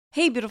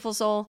Hey, beautiful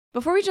soul.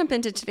 Before we jump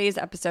into today's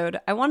episode,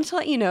 I wanted to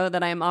let you know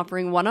that I am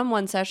offering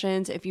one-on-one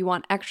sessions if you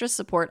want extra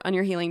support on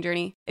your healing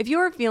journey. If you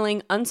are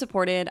feeling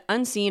unsupported,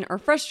 unseen, or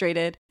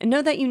frustrated, and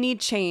know that you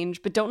need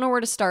change but don't know where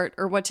to start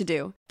or what to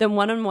do, then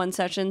one-on-one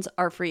sessions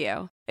are for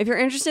you. If you're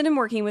interested in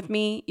working with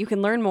me, you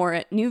can learn more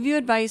at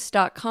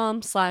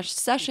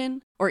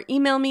newviewadvice.com/session or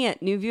email me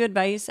at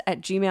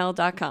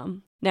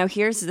newviewadvice@gmail.com. Now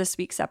here's this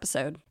week's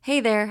episode. Hey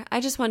there,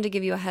 I just wanted to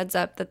give you a heads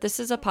up that this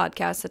is a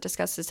podcast that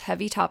discusses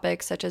heavy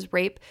topics such as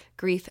rape,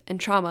 grief, and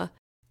trauma.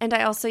 And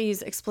I also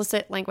use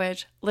explicit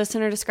language.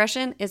 Listener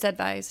discretion is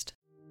advised.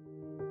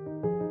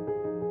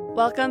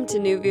 Welcome to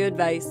New View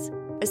Advice,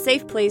 a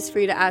safe place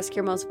for you to ask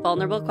your most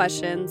vulnerable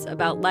questions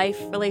about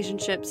life,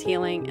 relationships,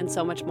 healing, and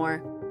so much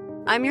more.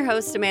 I'm your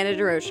host, Amanda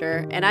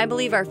DeRocher, and I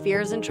believe our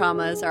fears and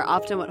traumas are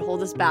often what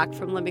hold us back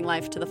from living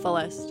life to the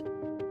fullest.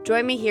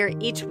 Join me here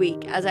each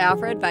week as I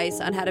offer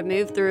advice on how to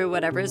move through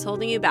whatever is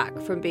holding you back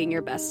from being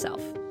your best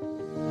self.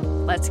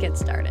 Let's get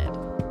started.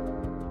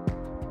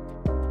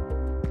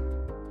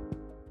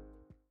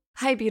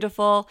 Hi,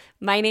 beautiful.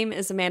 My name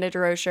is Amanda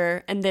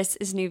DeRocher, and this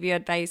is New View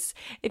Advice.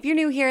 If you're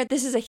new here,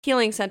 this is a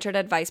healing-centered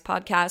advice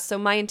podcast, so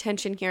my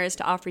intention here is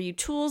to offer you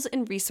tools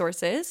and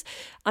resources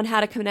on how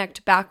to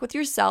connect back with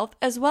yourself,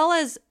 as well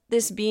as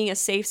this being a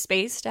safe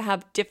space to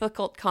have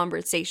difficult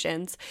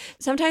conversations.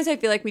 Sometimes I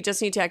feel like we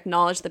just need to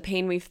acknowledge the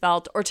pain we've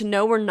felt or to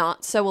know we're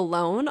not so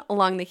alone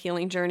along the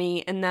healing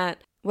journey, and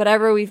that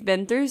whatever we've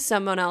been through,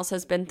 someone else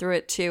has been through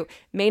it too.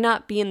 May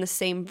not be in the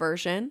same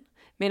version,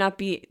 may not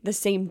be the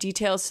same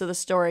details to the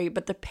story,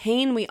 but the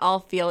pain we all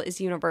feel is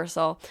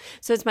universal.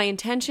 So it's my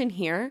intention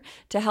here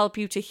to help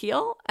you to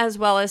heal as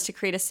well as to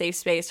create a safe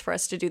space for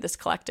us to do this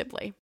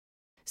collectively.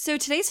 So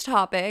today's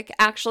topic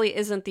actually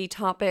isn't the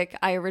topic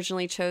I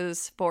originally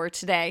chose for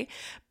today,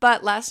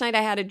 but last night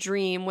I had a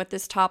dream with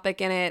this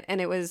topic in it, and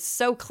it was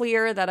so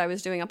clear that I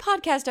was doing a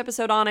podcast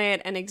episode on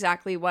it and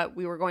exactly what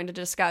we were going to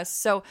discuss.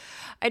 So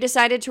I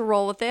decided to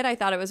roll with it. I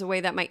thought it was a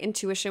way that my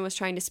intuition was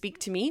trying to speak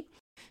to me.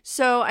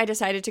 So I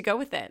decided to go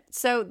with it.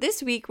 So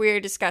this week we are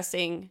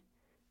discussing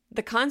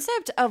the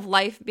concept of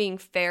life being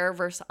fair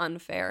versus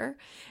unfair,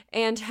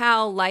 and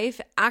how life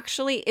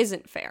actually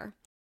isn't fair.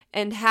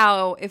 And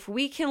how if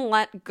we can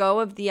let go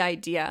of the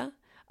idea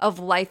of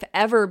life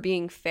ever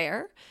being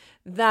fair,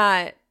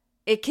 that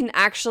it can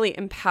actually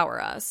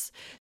empower us.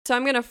 So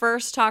I'm going to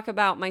first talk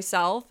about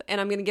myself,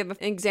 and I'm going to give an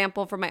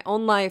example from my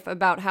own life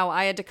about how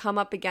I had to come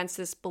up against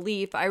this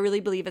belief. I really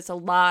believe it's a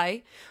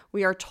lie.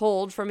 We are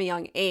told from a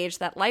young age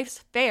that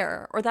life's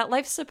fair, or that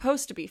life's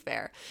supposed to be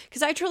fair,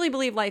 because I truly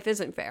believe life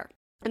isn't fair.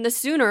 And the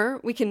sooner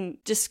we can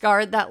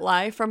discard that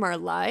lie from our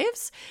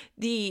lives,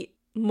 the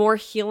more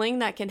healing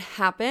that can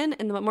happen,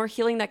 and the more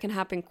healing that can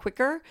happen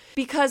quicker,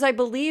 because I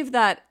believe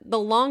that the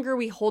longer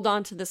we hold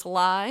on to this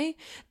lie,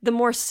 the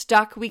more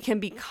stuck we can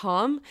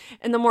become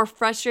and the more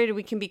frustrated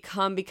we can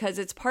become, because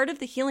it's part of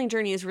the healing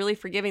journey is really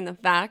forgiving the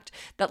fact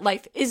that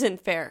life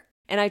isn't fair.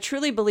 And I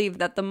truly believe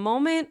that the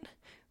moment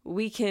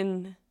we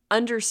can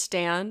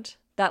understand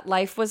that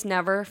life was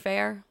never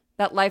fair,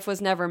 that life was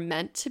never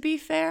meant to be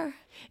fair,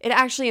 it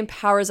actually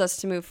empowers us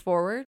to move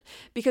forward,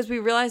 because we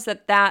realize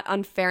that that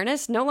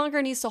unfairness no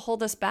longer needs to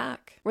hold us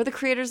back. We're the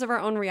creators of our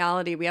own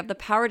reality. We have the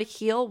power to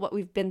heal what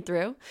we've been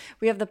through.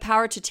 We have the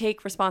power to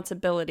take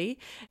responsibility.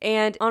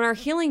 And on our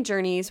healing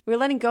journeys, we're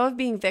letting go of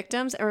being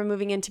victims and we're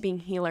moving into being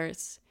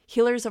healers.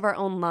 Healers of our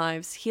own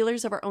lives,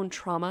 healers of our own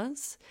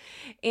traumas.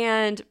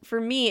 And for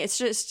me,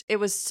 it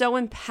was so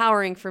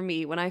empowering for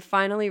me when I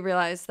finally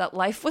realized that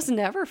life was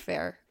never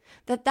fair.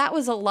 That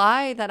was a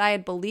lie that I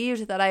had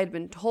believed, that I had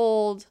been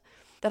told,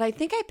 that I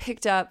think I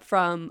picked up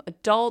from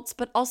adults,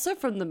 but also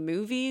from the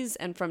movies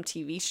and from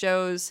TV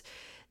shows,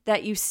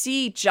 that you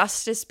see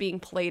justice being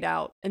played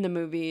out in the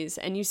movies,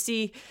 and you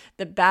see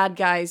the bad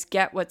guys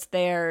get what's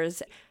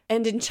theirs.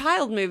 And in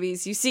child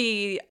movies, you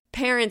see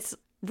parents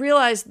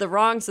realize the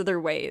wrongs of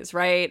their ways,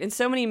 right? In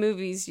so many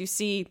movies, you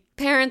see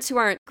parents who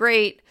aren't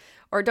great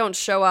or don't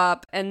show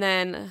up, and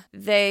then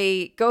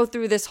they go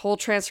through this whole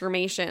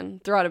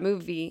transformation throughout a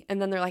movie, and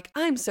then they're like,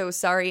 I'm so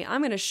sorry, I'm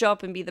going to show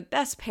up and be the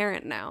best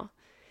parent now.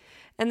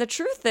 And the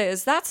truth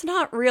is, that's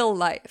not real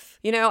life.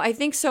 You know, I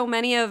think so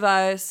many of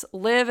us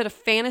live in a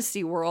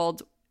fantasy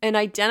world and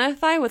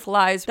identify with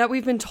lies that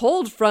we've been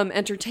told from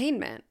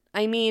entertainment.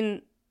 I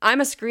mean,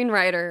 I'm a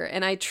screenwriter,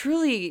 and I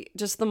truly,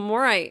 just the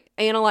more I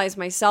analyze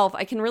myself,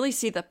 I can really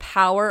see the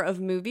power of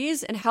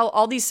movies and how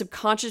all these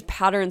subconscious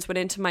patterns went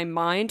into my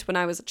mind when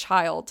I was a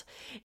child,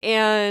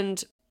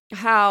 and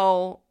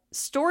how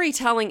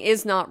storytelling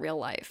is not real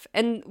life.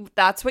 And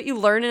that's what you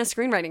learn in a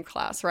screenwriting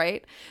class,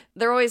 right?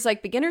 They're always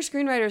like, beginner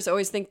screenwriters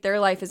always think their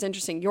life is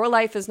interesting. Your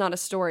life is not a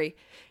story.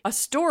 A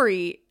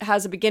story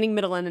has a beginning,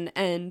 middle, and an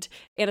end.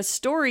 And a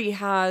story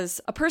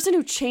has a person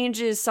who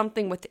changes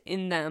something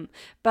within them.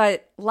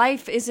 But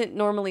life isn't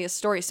normally a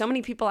story. So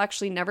many people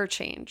actually never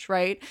change,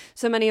 right?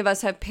 So many of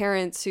us have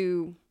parents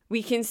who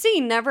we can see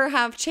never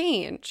have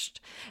changed.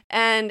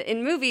 And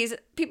in movies,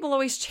 people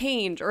always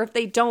change, or if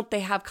they don't, they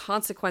have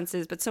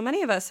consequences. But so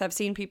many of us have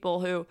seen people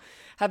who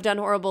have done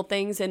horrible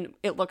things and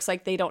it looks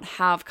like they don't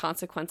have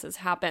consequences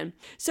happen.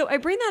 So I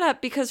bring that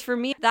up because for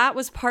me, that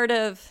was part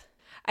of,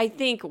 I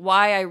think,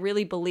 why I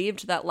really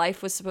believed that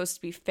life was supposed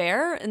to be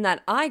fair and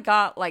that I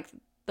got like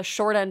the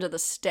short end of the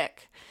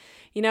stick.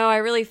 I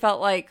really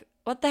felt like,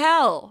 what the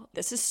hell?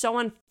 This is so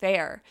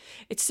unfair.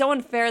 It's so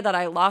unfair that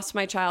I lost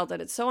my childhood.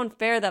 It's so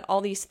unfair that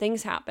all these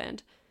things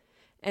happened.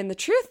 And the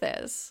truth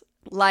is,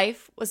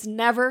 life was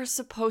never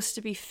supposed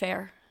to be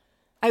fair.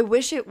 I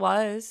wish it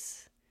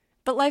was,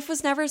 but life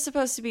was never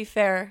supposed to be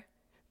fair.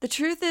 The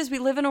truth is, we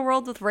live in a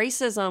world with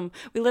racism.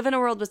 We live in a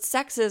world with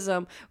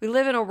sexism. We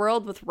live in a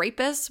world with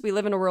rapists. We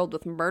live in a world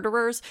with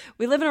murderers.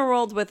 We live in a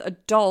world with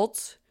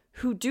adults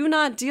who do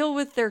not deal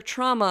with their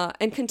trauma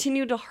and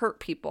continue to hurt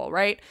people,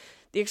 right?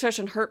 The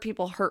expression hurt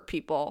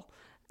people.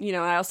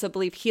 I also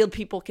believe healed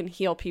people can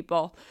heal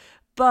people.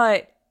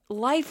 But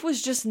life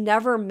was just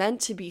never meant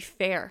to be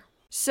fair.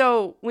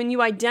 So when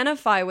you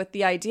identify with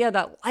the idea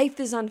that life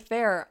is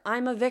unfair,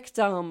 I'm a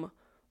victim,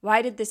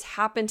 why did this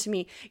happen to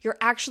me? You're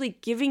actually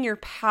giving your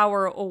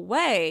power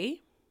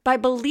away by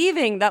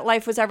believing that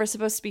life was ever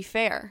supposed to be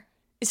fair.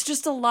 It's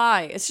just a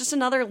lie. It's just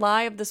another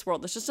lie of this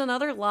world. It's just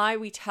another lie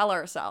we tell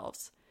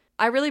ourselves.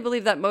 I really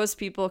believe that most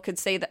people could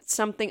say that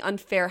something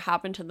unfair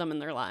happened to them in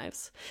their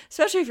lives.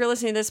 Especially if you're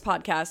listening to this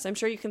podcast, I'm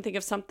sure you can think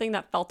of something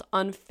that felt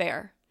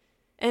unfair.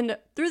 And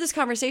through this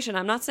conversation,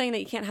 I'm not saying that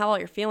you can't have all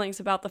your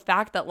feelings about the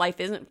fact that life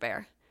isn't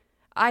fair.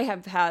 I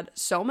have had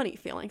so many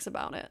feelings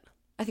about it.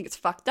 I think it's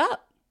fucked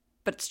up,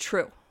 but it's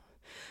true.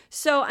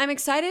 So I'm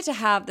excited to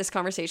have this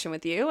conversation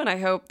with you, and I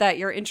hope that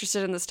you're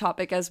interested in this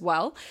topic as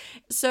well.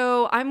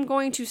 So I'm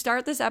going to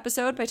start this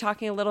episode by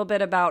talking a little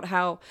bit about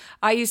how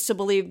I used to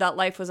believe that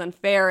life was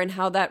unfair and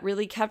how that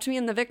really kept me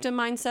in the victim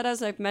mindset,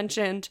 as I've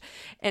mentioned,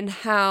 and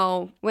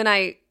how when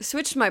I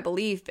switched my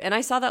belief and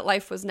I saw that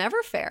life was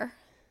never fair,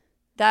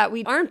 that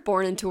we aren't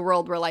born into a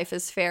world where life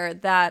is fair,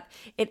 that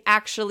it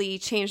actually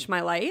changed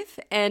my life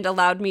and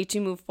allowed me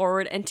to move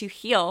forward and to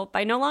heal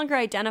by no longer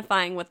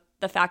identifying with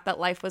the fact that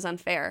life was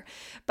unfair.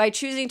 By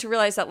choosing to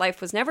realize that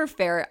life was never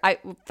fair, I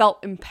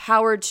felt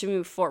empowered to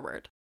move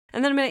forward.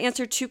 And then I'm going to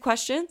answer 2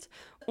 questions.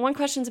 One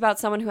question is about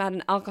someone who had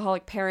an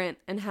alcoholic parent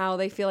and how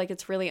they feel like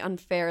it's really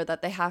unfair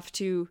that they have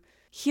to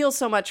heal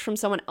so much from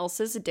someone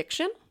else's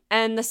addiction.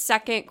 And the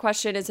second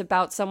question is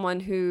about someone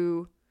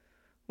who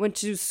went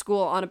to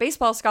school on a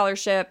baseball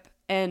scholarship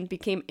and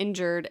became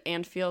injured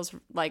and feels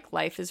like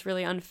life is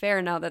really unfair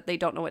now that they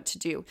don't know what to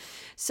do.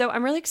 So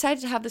I'm really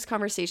excited to have this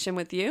conversation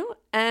with you,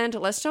 and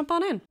let's jump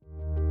on in.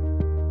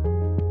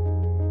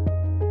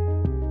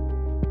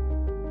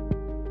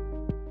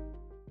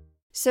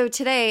 So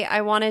today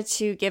I wanted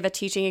to give a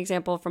teaching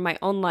example from my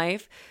own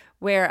life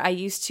where I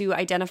used to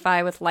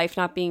identify with life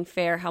not being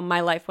fair, how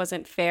my life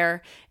wasn't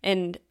fair,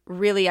 and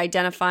really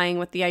identifying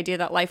with the idea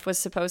that life was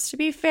supposed to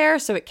be fair,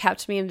 so it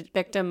kept me in a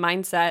victim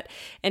mindset,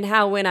 and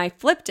how when I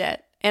flipped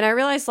it, and I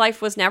realized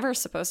life was never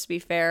supposed to be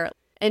fair,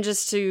 and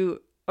just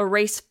to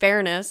erase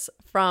fairness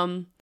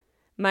from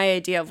my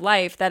idea of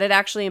life, that it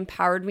actually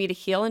empowered me to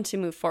heal and to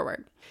move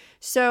forward.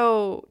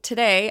 So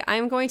today,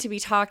 I'm going to be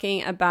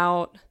talking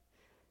about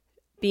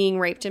being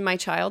raped in my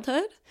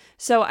childhood.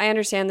 So I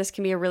understand this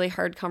can be a really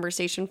hard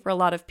conversation for a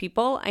lot of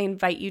people. I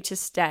invite you to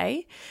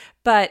stay.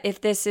 But if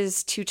this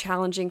is too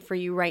challenging for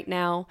you right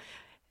now,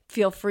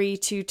 feel free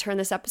to turn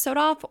this episode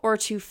off or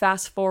to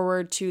fast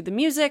forward to the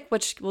music,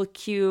 which will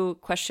cue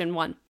question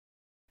 1.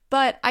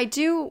 But I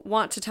do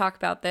want to talk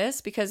about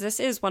this because this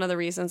is one of the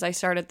reasons I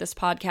started this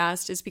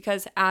podcast, is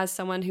because as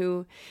someone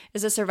who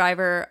is a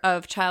survivor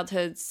of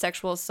childhood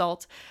sexual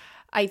assault,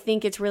 I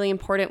think it's really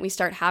important we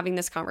start having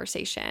this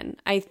conversation.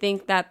 I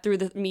think that through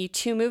the Me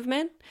Too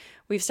movement,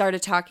 we've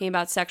started talking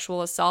about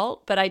sexual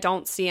assault, but I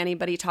don't see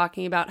anybody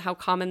talking about how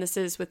common this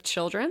is with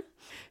children.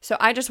 So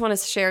I just want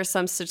to share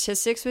some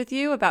statistics with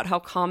you about how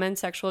common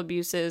sexual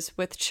abuse is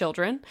with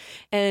children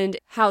and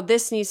how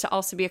this needs to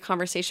also be a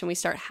conversation we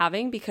start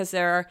having because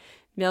there are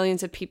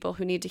millions of people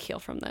who need to heal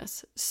from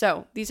this.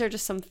 So these are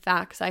just some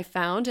facts I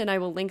found, and I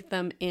will link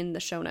them in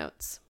the show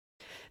notes.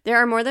 There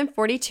are more than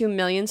 42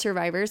 million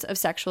survivors of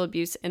sexual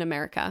abuse in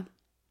America.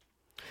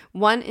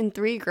 1 in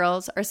 3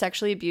 girls are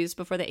sexually abused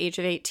before the age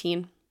of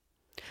 18.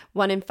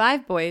 1 in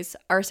 5 boys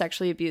are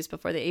sexually abused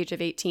before the age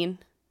of 18.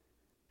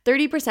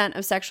 30%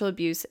 of sexual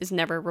abuse is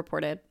never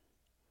reported.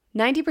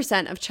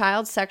 90% of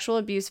child sexual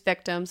abuse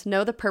victims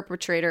know the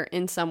perpetrator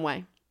in some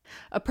way.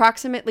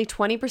 Approximately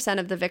 20%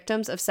 of the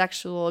victims of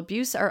sexual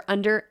abuse are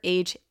under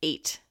age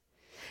 8.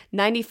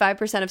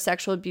 95% of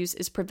sexual abuse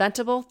is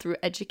preventable through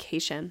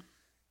education.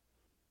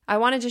 I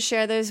wanted to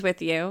share those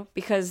with you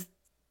because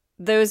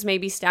those may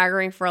be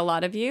staggering for a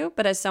lot of you,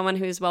 but as someone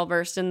who's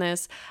well-versed in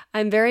this,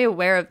 I'm very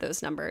aware of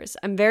those numbers.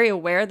 I'm very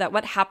aware that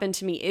what happened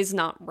to me is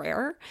not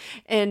rare,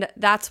 and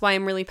that's why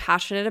I'm really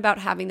passionate about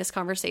having this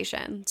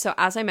conversation. So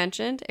as I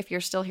mentioned, if you're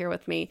still here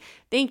with me,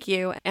 thank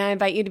you, and I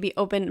invite you to be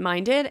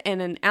open-minded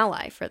and an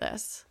ally for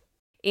this.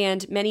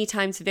 And many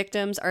times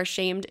victims are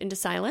shamed into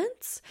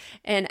silence.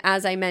 And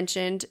as I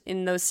mentioned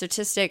in those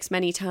statistics,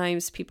 many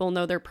times people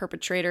know they're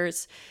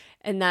perpetrators,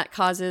 and that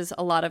causes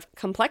a lot of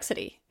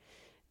complexity.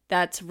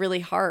 That's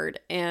really hard,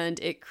 and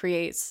it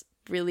creates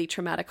really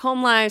traumatic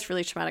home lives,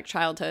 really traumatic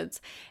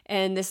childhoods.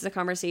 And this is a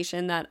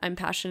conversation that I'm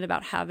passionate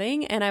about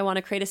having, and I want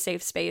to create a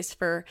safe space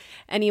for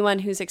anyone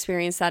who's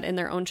experienced that in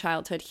their own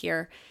childhood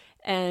here.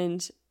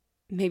 And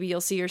maybe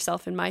you'll see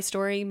yourself in my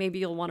story. Maybe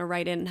you'll want to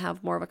write in and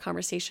have more of a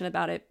conversation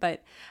about it.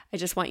 But I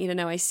just want you to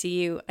know I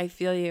see you, I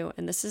feel you,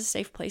 and this is a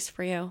safe place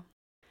for you.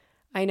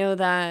 I know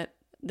that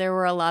there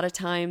were a lot of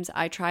times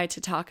I tried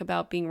to talk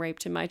about being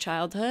raped in my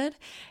childhood,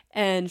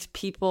 and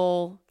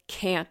people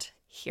can't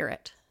hear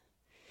it.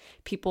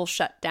 People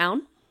shut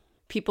down.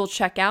 People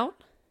check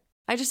out.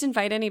 I just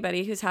invite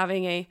anybody who's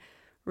having a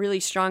really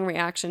strong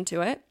reaction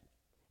to it.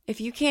 If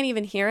you can't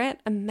even hear it,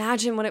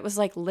 imagine what it was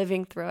like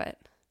living through it.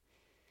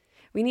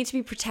 We need to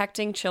be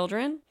protecting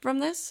children from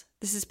this.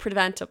 This is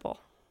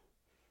preventable.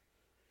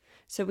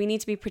 So we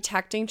need to be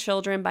protecting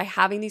children by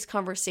having these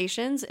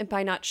conversations and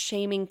by not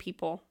shaming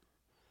people,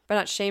 by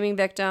not shaming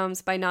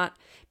victims, by not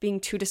being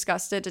too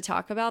disgusted to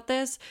talk about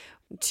this,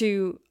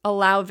 to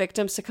allow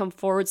victims to come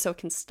forward so it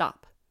can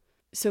stop,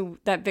 so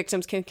that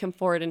victims can come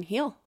forward and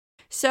heal.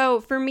 So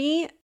for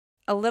me,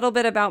 a little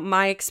bit about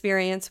my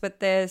experience with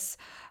this.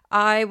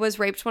 I was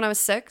raped when I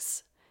was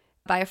 6.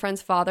 By a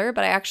friend's father,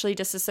 but I actually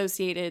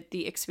disassociated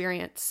the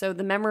experience. So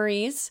the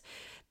memories,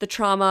 the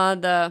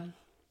trauma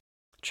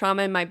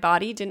in my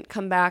body didn't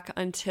come back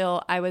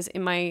until I was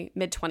in my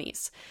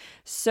mid-20s.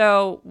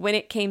 So when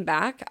it came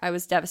back, I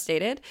was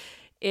devastated.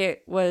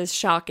 It was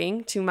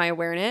shocking to my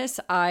awareness.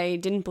 I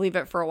didn't believe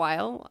it for a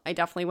while. I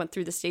definitely went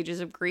through the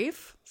stages of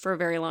grief for a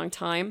very long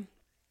time.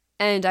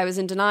 And I was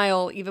in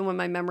denial even when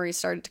my memories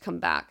started to come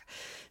back.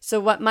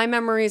 So what my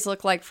memories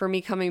look like for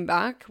me coming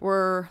back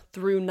were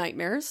through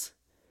nightmares.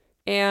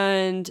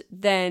 And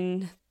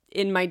then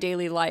in my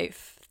daily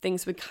life,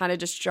 things would kind of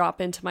just drop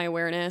into my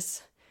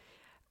awareness.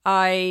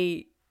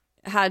 I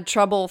had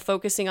trouble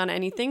focusing on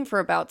anything for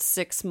about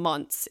 6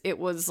 months. It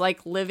was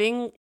like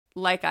living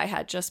like I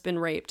had just been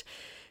raped,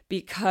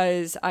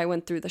 because I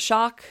went through the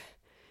shock.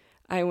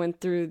 I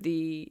went through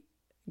the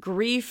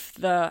grief,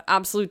 the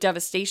absolute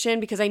devastation,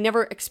 because I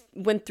never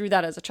went through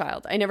that as a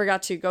child. I never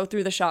got to go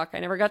through the shock. I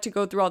never got to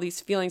go through all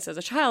these feelings as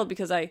a child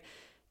because I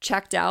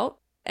checked out.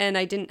 And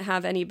I didn't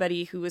have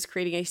anybody who was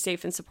creating a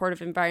safe and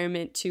supportive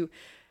environment to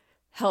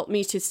help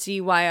me to see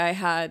why I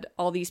had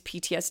all these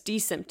PTSD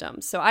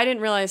symptoms. So I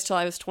didn't realize till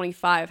I was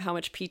 25 how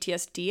much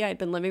PTSD I'd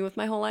been living with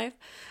my whole life.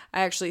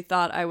 I actually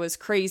thought I was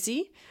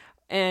crazy,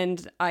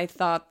 and I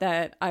thought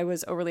that I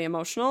was overly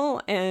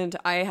emotional, and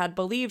I had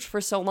believed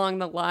for so long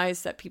the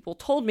lies that people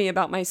told me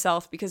about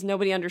myself because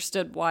nobody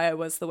understood why I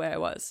was the way I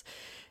was.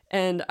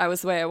 And I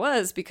was the way I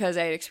was because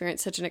I had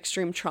experienced such an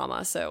extreme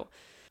trauma. So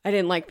I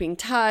didn't like being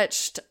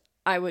touched.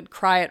 I would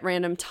cry at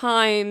random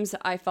times.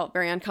 I felt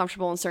very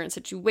uncomfortable in certain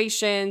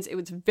situations. It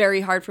was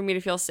very hard for me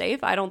to feel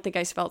safe. I don't think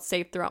I felt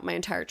safe throughout my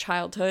entire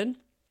childhood.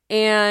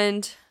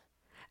 And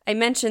I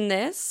mention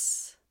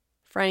this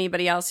for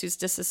anybody else who's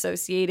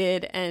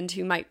disassociated and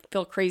who might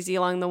feel crazy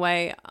along the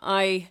way.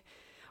 I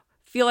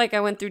feel like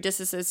I went through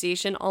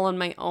disassociation all on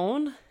my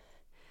own.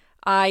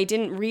 I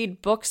didn't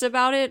read books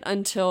about it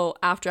until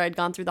after I'd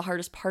gone through the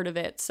hardest part of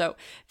it. So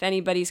if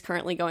anybody's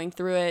currently going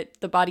through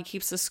it, The Body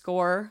Keeps the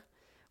Score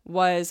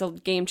was a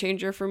game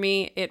changer for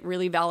me. It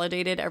really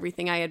validated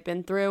everything I had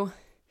been through.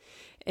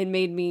 It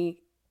made me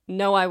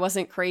know I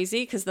wasn't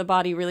crazy, because the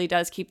body really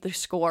does keep the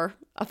score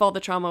of all the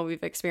trauma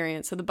we've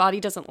experienced. So the body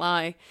doesn't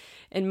lie.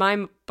 And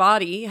my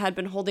body had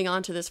been holding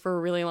on to this for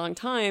a really long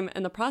time.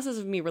 And the process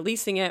of me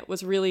releasing it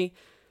was really,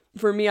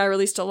 for me, I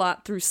released a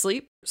lot through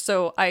sleep.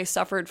 So I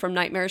suffered from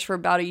nightmares for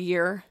about a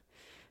year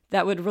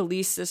that would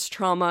release this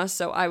trauma.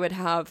 So I would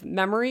have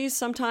memories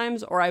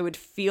sometimes, or I would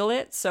feel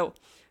it. So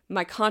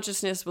my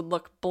consciousness would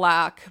look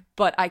black,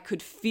 but I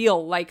could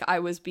feel like I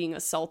was being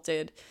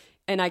assaulted,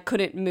 and I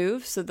couldn't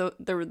move. So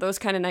there were those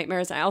kind of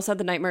nightmares. I also had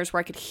the nightmares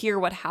where I could hear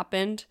what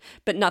happened,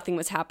 but nothing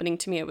was happening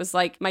to me. It was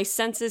like my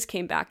senses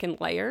came back in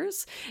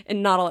layers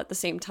and not all at the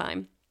same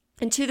time.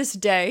 And to this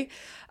day,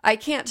 I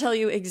can't tell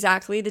you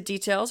exactly the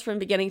details from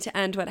beginning to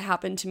end what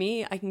happened to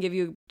me. I can give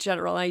you a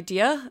general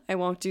idea. I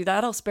won't do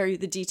that. I'll spare you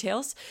the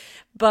details.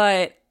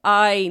 But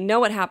I know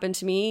what happened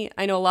to me.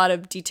 I know a lot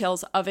of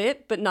details of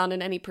it, but not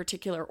in any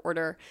particular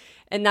order.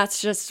 And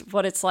that's just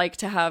what it's like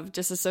to have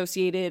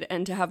disassociated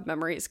and to have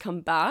memories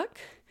come back.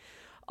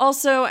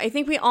 Also, I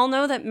think we all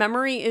know that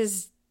memory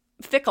is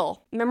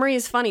fickle. Memory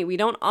is funny. We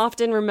don't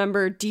often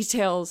remember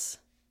details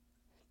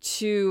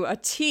to a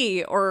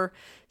T, or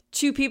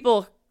two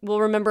people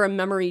will remember a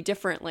memory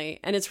differently.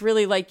 And it's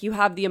really like you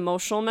have the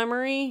emotional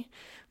memory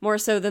more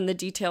so than the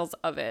details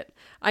of it.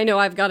 I know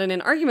I've gotten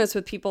in arguments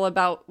with people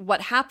about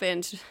what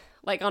happened,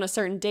 like on a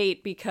certain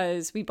date,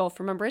 because we both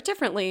remember it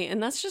differently.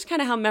 And that's just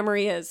kind of how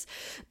memory is.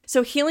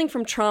 So healing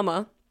from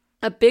trauma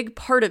a big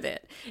part of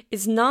it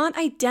is not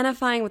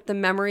identifying with the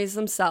memories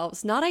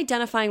themselves, not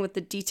identifying with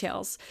the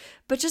details,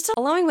 but just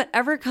allowing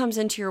whatever comes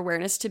into your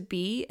awareness to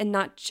be and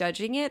not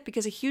judging it,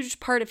 because a huge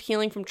part of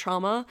healing from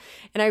trauma,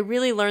 and I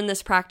really learned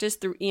this practice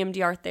through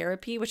EMDR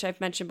therapy, which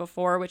I've mentioned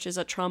before, which is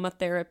a trauma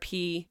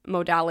therapy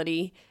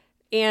modality.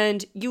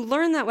 And you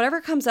learn that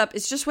whatever comes up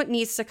is just what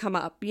needs to come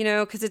up,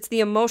 because it's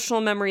the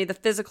emotional memory, the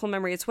physical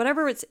memory, it's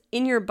whatever it's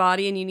in your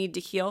body and you need to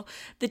heal.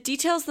 The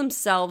details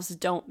themselves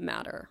don't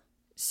matter.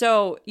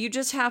 So you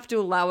just have to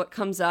allow what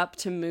comes up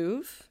to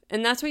move.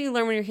 And that's what you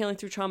learn when you're healing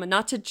through trauma,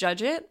 not to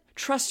judge it.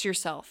 Trust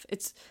yourself.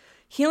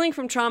 Healing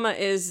from trauma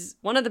is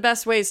one of the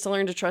best ways to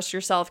learn to trust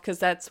yourself, because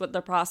that's what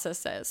the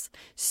process is.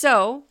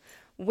 So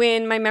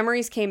when my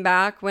memories came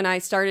back, when I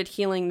started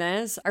healing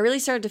this, I really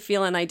started to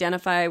feel and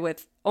identify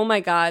with, oh my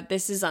God,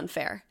 this is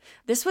unfair.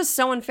 This was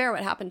so unfair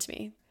what happened to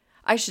me.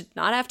 I should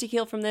not have to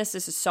heal from this.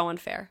 This is so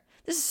unfair.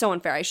 This is so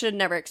unfair. I should have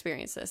never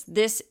experienced this.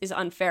 This is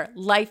unfair.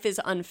 Life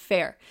is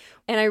unfair.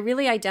 And I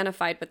really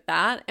identified with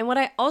that. And what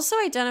I also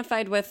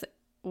identified with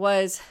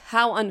was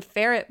how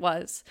unfair it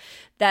was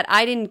that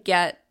I didn't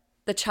get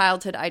the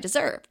childhood I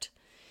deserved.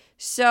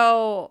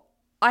 So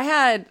I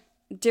had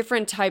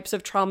different types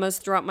of traumas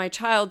throughout my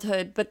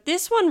childhood, but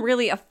this one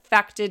really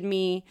affected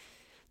me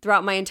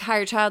throughout my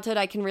entire childhood.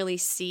 I can really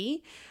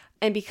see.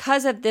 And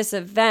because of this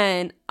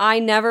event, I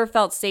never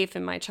felt safe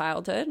in my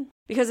childhood.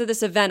 Because of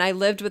this event, I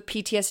lived with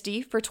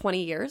PTSD for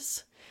 20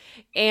 years.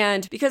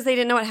 And because they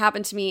didn't know what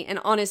happened to me, and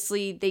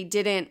honestly, they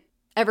didn't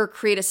ever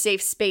create a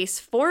safe space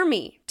for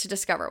me to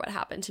discover what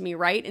happened to me,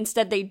 right?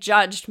 Instead, they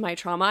judged my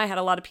trauma. I had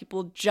a lot of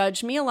people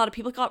judge me. A lot of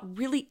people got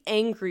really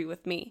angry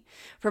with me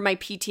for my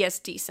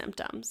PTSD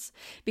symptoms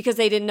because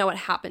they didn't know what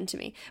happened to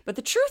me. But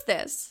the truth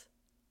is,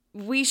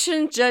 we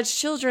shouldn't judge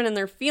children and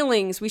their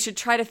feelings. We should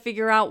try to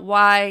figure out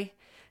why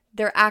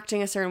they're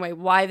acting a certain way,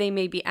 why they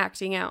may be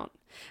acting out.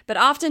 But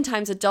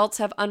oftentimes adults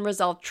have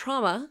unresolved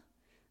trauma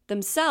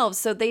themselves,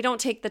 so they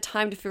don't take the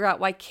time to figure out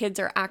why kids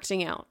are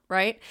acting out,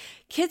 right?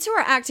 Kids who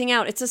are acting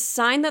out, it's a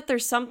sign that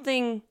there's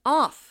something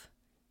off.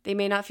 They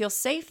may not feel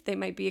safe. They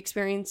might be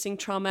experiencing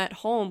trauma at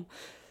home.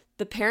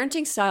 The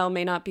parenting style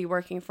may not be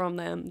working from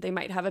them. They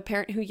might have a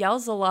parent who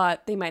yells a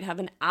lot. They might have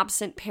an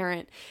absent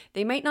parent.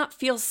 They might not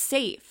feel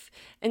safe.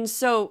 And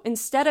so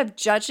instead of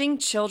judging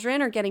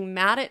children or getting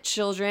mad at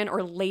children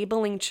or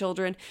labeling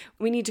children,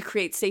 we need to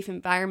create safe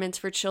environments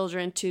for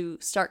children to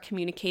start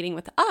communicating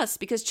with us,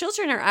 because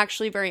children are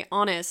actually very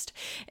honest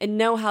and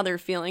know how they're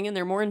feeling, and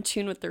they're more in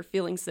tune with their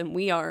feelings than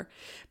we are.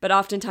 But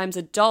oftentimes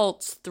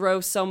adults throw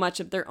so much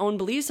of their own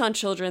beliefs on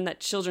children that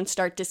children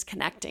start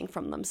disconnecting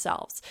from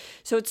themselves.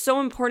 So it's so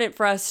important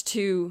for us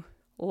to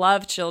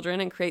love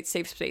children and create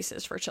safe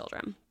spaces for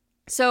children.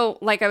 So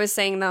like I was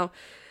saying though,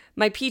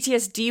 my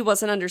PTSD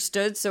wasn't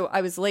understood, so I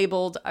was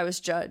labeled, I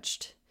was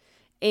judged.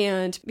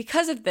 And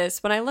because of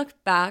this, when I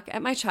look back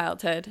at my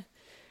childhood,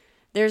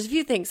 there's a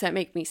few things that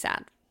make me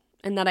sad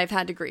and that I've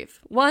had to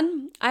grieve.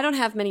 One, I don't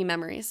have many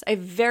memories. I have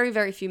very,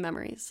 very few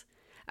memories.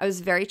 I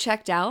was very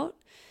checked out,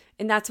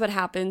 and that's what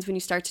happens when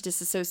you start to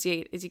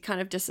disassociate, is you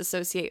kind of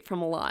disassociate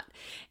from a lot.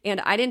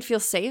 And I didn't feel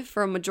safe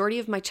for a majority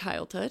of my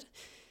childhood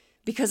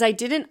because I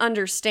didn't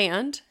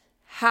understand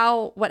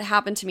how what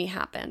happened to me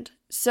happened.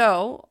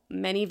 So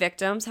many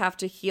victims have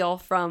to heal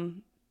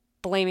from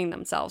blaming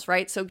themselves,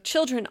 right? So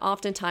children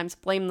oftentimes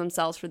blame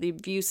themselves for the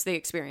abuse they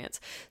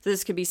experience. So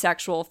this could be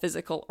sexual,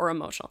 physical, or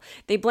emotional.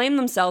 They blame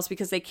themselves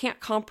because they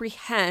can't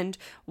comprehend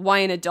why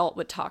an adult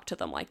would talk to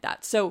them like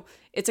that. So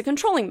it's a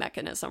controlling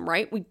mechanism,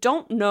 right? We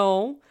don't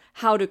know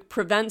how to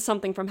prevent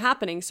something from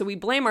happening, so we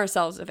blame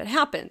ourselves if it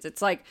happens.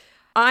 It's like,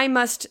 I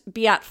must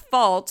be at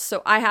fault,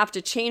 so I have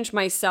to change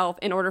myself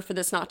in order for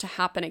this not to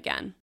happen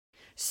again.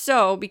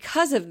 So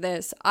because of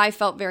this, I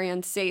felt very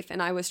unsafe,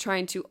 and I was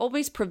trying to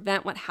always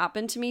prevent what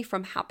happened to me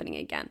from happening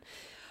again.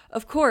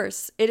 Of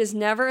course, it is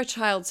never a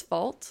child's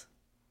fault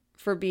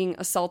for being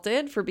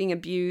assaulted, for being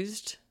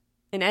abused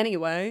in any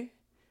way.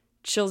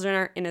 Children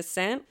are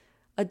innocent.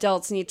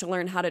 Adults need to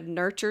learn how to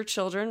nurture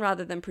children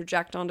rather than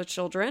project onto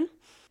children.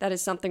 That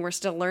is something we're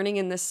still learning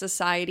in this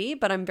society,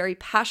 but I'm very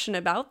passionate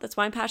about. That's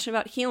why I'm passionate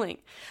about healing.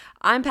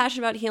 I'm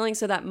passionate about healing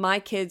so that my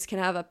kids can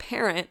have a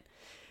parent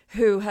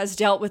who has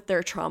dealt with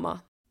their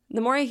trauma.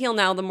 The more I heal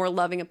now, the more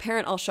loving a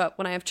parent I'll show up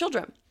when I have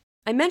children.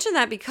 I mention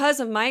that because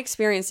of my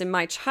experience in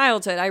my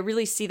childhood. I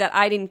really see that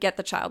I didn't get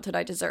the childhood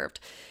I deserved.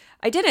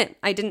 I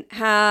didn't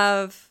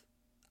have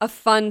a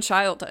fun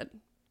childhood.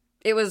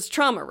 It was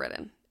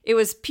trauma-ridden. It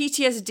was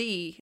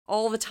PTSD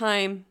all the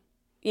time.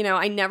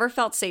 I never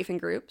felt safe in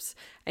groups.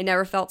 I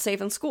never felt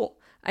safe in school.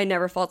 I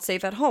never felt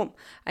safe at home.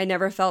 I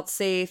never felt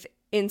safe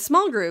in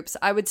small groups.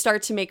 I would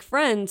start to make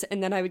friends,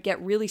 and then I would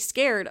get really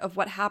scared of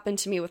what happened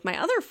to me with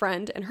my other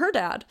friend and her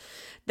dad,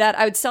 that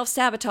I would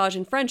self-sabotage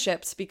in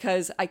friendships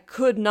because I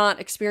could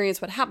not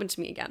experience what happened to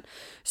me again.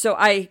 So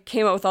I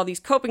came up with all these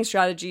coping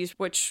strategies,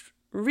 which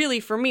really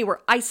for me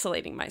were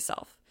isolating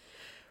myself.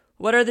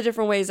 What are the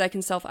different ways I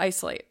can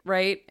self-isolate,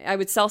 right? I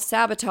would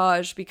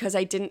self-sabotage because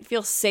I didn't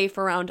feel safe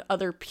around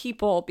other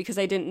people because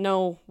I didn't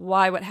know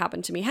why what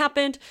happened to me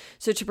happened.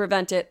 So to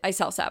prevent it, I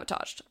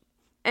self-sabotaged.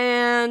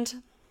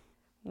 And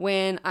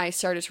when I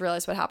started to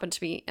realize what happened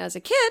to me as a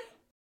kid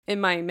in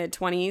my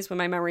mid-20s, when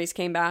my memories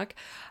came back,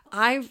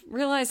 I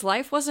realized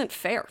life wasn't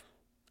fair.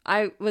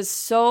 I was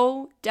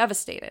so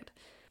devastated.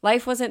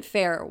 Life wasn't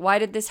fair. Why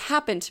did this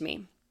happen to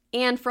me?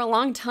 And for a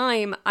long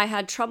time, I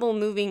had trouble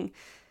moving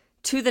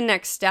to the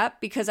next step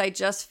because I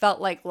just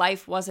felt like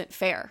life wasn't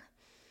fair.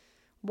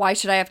 Why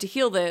should I have to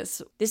heal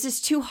this? This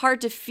is too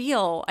hard to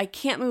feel. I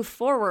can't move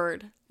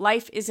forward.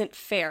 Life isn't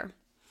fair.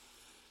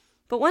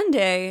 But one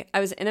day, I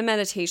was in a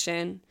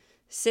meditation,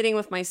 sitting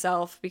with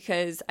myself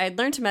because I had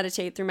learned to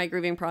meditate through my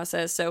grieving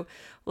process. So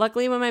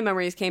luckily, when my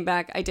memories came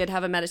back, I did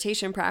have a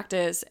meditation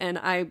practice, and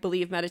I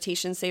believe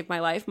meditation saved my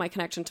life, my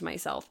connection to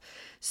myself.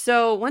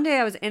 So one day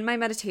I was in my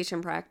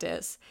meditation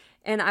practice,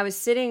 and I was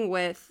sitting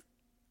with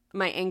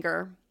my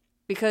anger,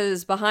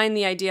 because behind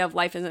the idea of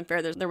life isn't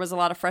fair, there was a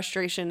lot of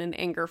frustration and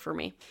anger for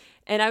me.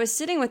 And I was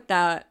sitting with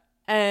that,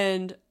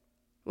 and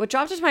what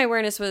dropped into my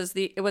awareness was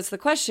the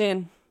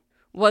question,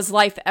 was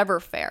life ever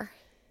fair?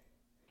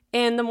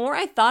 And the more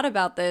I thought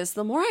about this,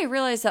 the more I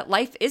realized that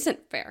life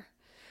isn't fair.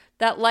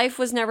 That life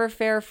was never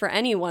fair for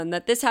anyone.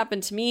 That this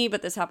happened to me,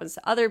 but this happens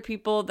to other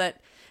people.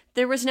 That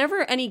there was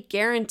never any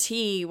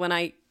guarantee when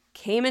I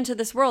came into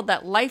this world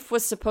that life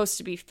was supposed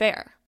to be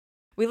fair.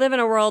 We live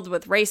in a world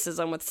with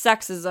racism, with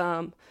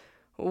sexism,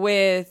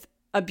 with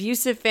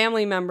abusive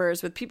family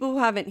members, with people who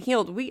haven't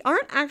healed. We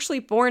aren't actually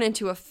born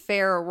into a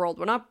fair world.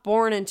 We're not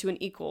born into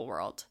an equal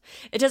world.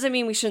 It doesn't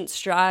mean we shouldn't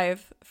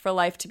strive for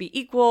life to be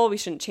equal. We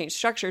shouldn't change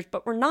structures,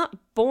 but we're not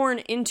born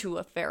into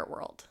a fair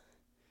world.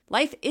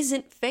 Life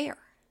isn't fair.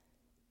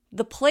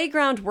 The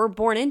playground we're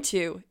born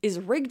into is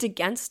rigged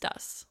against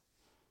us.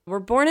 We're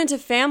born into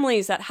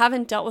families that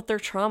haven't dealt with their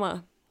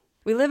trauma.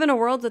 We live in a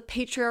world with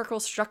patriarchal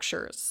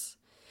structures.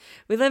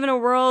 We live in a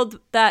world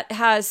that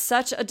has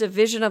such a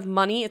division of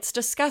money, it's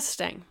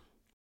disgusting.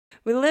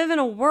 We live in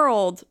a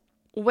world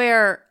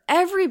where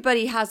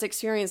everybody has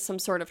experienced some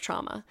sort of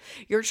trauma.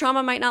 Your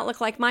trauma might not look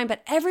like mine,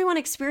 but everyone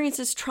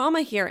experiences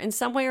trauma here in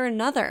some way or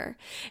another.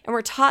 And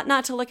we're taught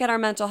not to look at our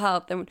mental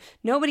health, and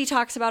nobody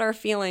talks about our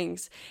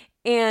feelings.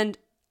 And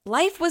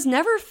life was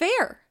never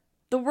fair.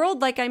 The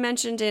world, like I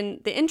mentioned in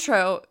the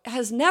intro,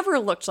 has never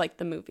looked like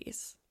the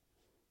movies.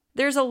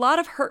 There's a lot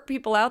of hurt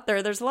people out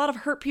there. There's a lot of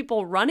hurt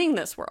people running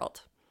this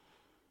world.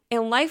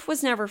 And life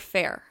was never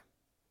fair.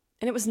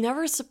 And it was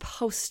never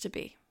supposed to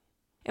be.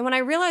 And when I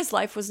realized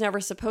life was never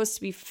supposed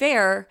to be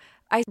fair,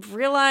 I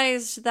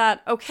realized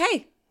that,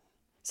 okay,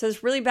 so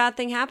this really bad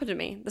thing happened to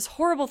me. This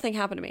horrible thing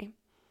happened to me.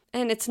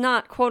 And it's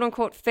not quote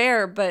unquote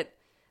fair, but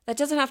that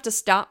doesn't have to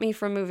stop me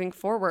from moving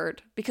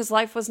forward because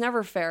life was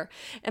never fair.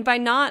 And by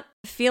not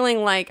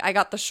feeling like I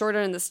got the short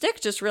end of the stick,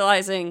 just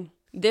realizing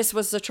this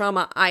was the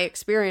trauma I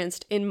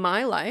experienced in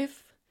my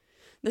life.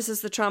 This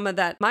is the trauma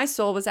that my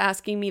soul was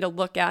asking me to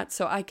look at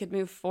so I could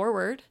move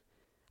forward.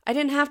 I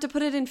didn't have to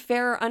put it in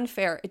fair or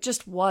unfair. It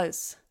just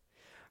was.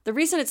 The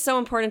reason it's so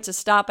important to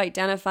stop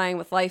identifying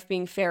with life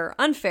being fair or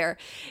unfair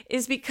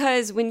is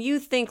because when you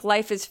think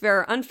life is fair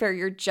or unfair,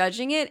 you're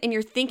judging it and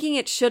you're thinking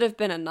it should have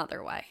been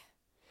another way,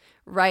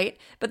 right?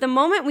 But the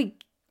moment we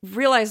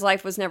realize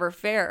life was never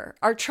fair,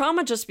 our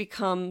trauma just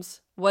becomes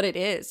what it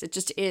is. It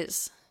just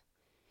is.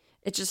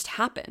 It just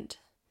happened.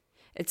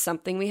 It's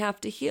something we have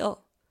to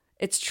heal.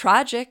 It's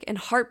tragic and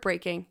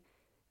heartbreaking,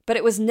 but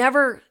it was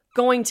never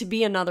going to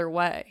be another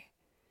way.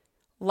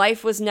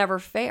 Life was never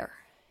fair.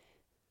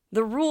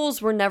 The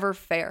rules were never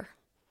fair.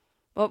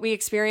 What we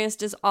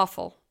experienced is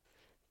awful,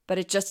 but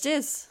it just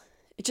is.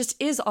 It just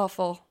is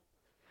awful.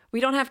 We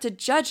don't have to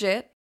judge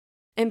it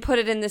and put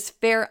it in this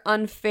fair,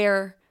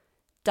 unfair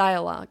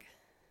dialogue.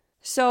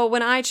 So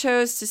when I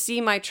chose to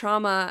see my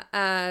trauma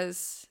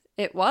as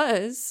it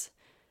was,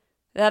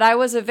 that I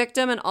was a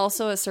victim and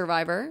also a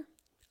survivor.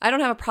 I don't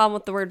have a problem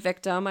with the word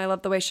victim. I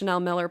love the way Chanel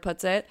Miller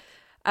puts it.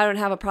 I don't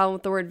have a problem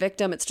with the word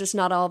victim. It's just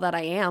not all that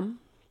I am.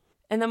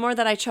 And the more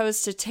that I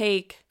chose to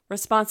take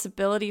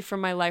responsibility for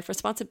my life,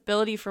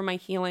 responsibility for my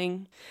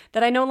healing,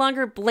 that I no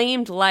longer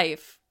blamed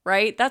life,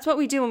 right? That's what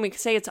we do when we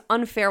say it's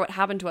unfair what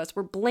happened to us.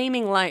 We're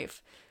blaming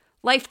life.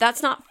 Life,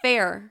 that's not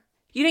fair.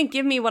 You didn't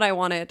give me what I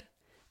wanted.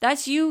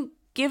 That's you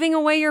giving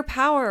away your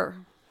power.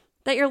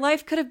 That your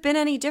life could have been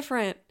any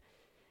different.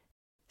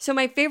 So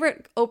my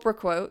favorite Oprah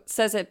quote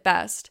says it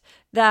best,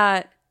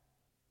 that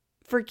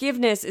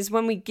forgiveness is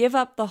when we give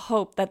up the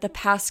hope that the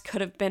past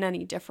could have been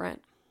any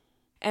different.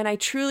 And I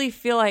truly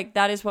feel like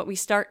that is what we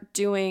start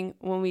doing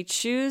when we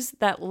choose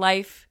that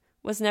life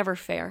was never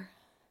fair.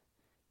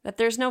 That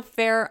there's no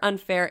fair or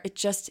unfair, it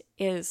just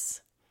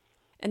is.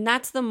 And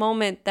that's the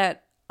moment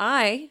that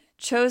I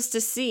chose to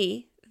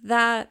see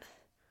that,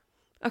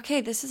 okay,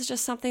 this is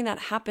just something that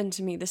happened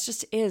to me. This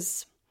just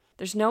is.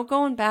 There's no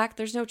going back.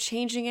 There's no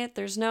changing it.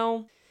 There's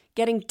no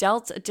getting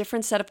dealt a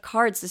different set of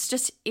cards. This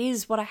just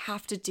is what I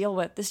have to deal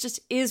with. This just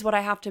is what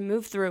I have to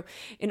move through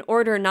in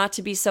order not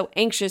to be so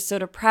anxious, so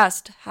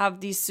depressed,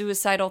 have these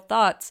suicidal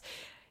thoughts.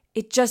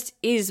 It just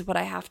is what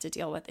I have to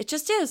deal with. It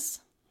just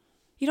is.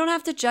 You don't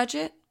have to judge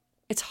it.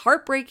 It's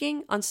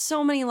heartbreaking on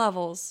so many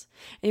levels,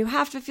 and you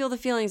have to feel the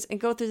feelings and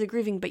go through the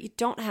grieving, but you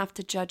don't have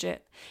to judge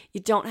it. You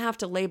don't have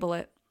to label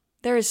it.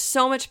 There is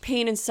so much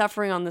pain and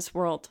suffering on this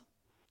world.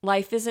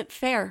 Life isn't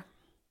fair.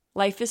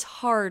 Life is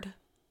hard,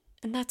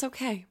 and that's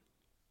okay.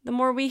 The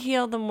more we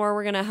heal, the more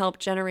we're going to help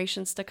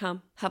generations to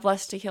come have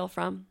less to heal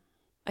from.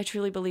 I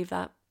truly believe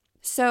that.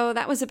 So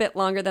that was a bit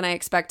longer than I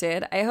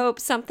expected. I hope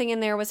something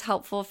in there was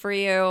helpful for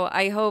you.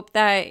 I hope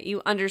that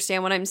you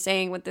understand what I'm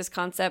saying with this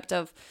concept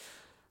of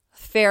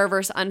fair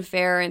versus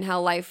unfair and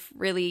how life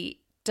really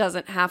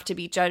doesn't have to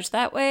be judged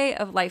that way,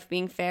 of life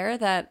being fair,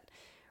 that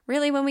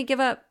really when we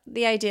give up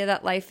the idea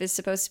that life is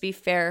supposed to be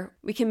fair,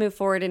 we can move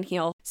forward and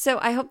heal. So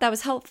I hope that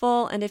was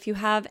helpful. And if you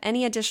have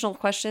any additional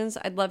questions,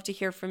 I'd love to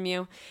hear from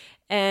you.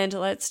 And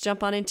let's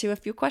jump on into a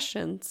few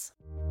questions.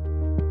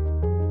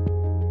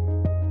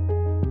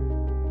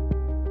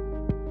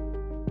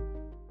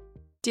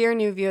 Dear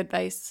New View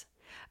Advice,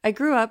 I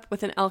grew up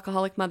with an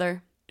alcoholic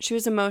mother. She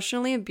was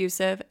emotionally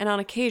abusive and on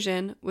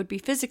occasion would be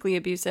physically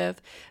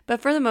abusive, but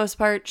for the most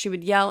part, she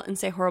would yell and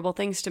say horrible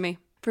things to me.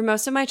 For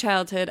most of my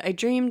childhood, I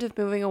dreamed of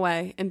moving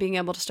away and being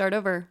able to start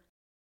over.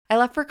 I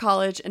left for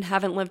college and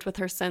haven't lived with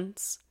her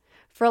since.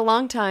 For a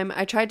long time,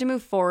 I tried to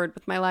move forward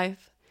with my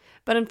life,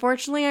 but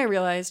unfortunately, I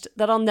realized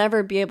that I'll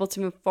never be able to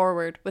move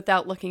forward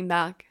without looking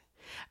back.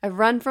 I've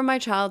run from my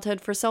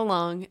childhood for so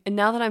long, and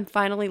now that I'm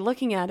finally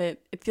looking at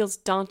it, it feels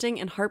daunting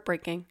and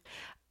heartbreaking.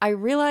 I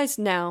realize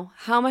now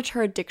how much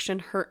her addiction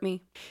hurt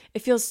me.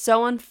 It feels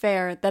so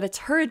unfair that it's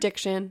her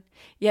addiction,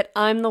 yet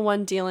I'm the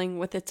one dealing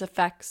with its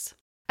effects.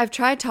 I've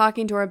tried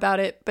talking to her about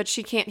it, but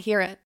she can't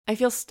hear it. I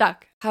feel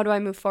stuck. How do I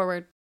move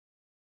forward?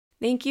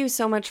 Thank you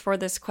so much for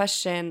this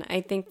question. I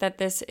think that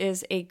this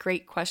is a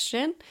great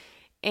question.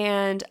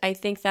 And I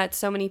think that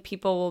so many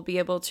people will be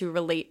able to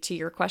relate to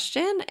your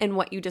question and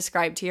what you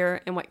described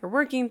here and what you're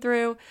working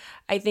through.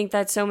 I think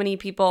that so many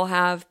people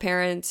have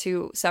parents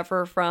who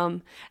suffer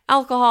from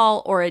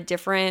alcohol or a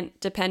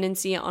different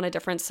dependency on a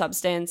different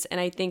substance.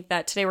 And I think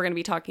that today we're going to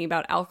be talking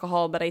about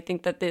alcohol, but I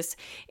think that this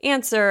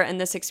answer and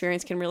this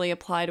experience can really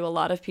apply to a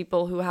lot of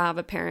people who have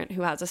a parent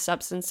who has a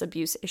substance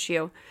abuse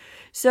issue.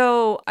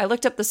 So I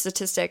looked up the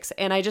statistics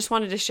and I just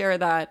wanted to share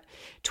that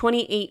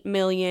 28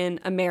 million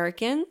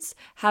Americans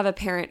have a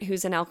parent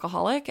who's an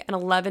alcoholic, and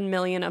 11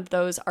 million of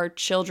those are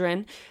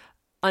children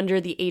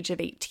under the age of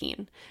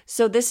 18.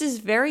 So this is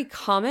very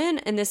common,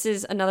 and this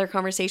is another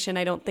conversation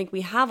I don't think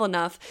we have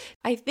enough.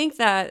 I think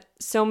that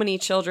so many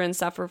children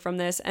suffer from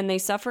this, and they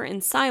suffer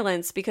in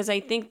silence, because I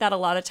think that a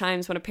lot of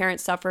times when a parent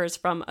suffers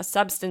from a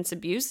substance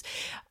abuse,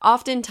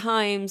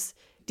 oftentimes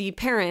the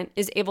parent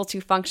is able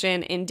to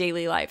function in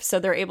daily life. So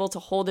they're able to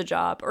hold a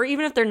job, or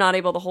even if they're not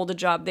able to hold a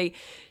job,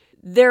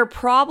 their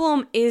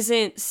problem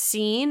isn't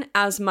seen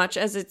as much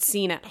as it's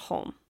seen at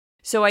home.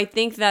 So I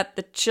think that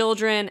the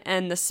children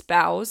and the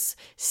spouse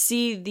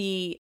see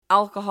the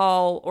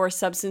alcohol or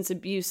substance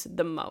abuse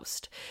the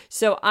most.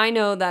 So I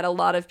know that a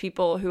lot of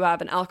people who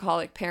have an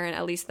alcoholic parent,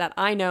 at least that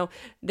I know,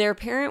 their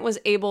parent was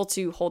able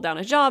to hold down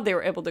a job, they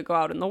were able to go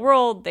out in the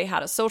world, they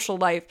had a social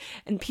life,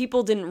 and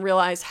people didn't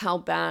realize how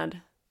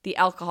bad the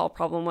alcohol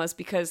problem was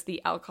because the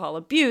alcohol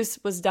abuse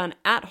was done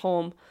at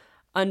home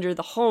under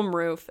the home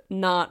roof,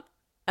 not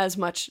as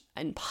much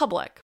in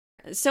public.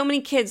 So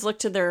many kids look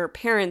to their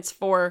parents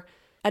for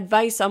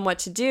advice on what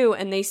to do,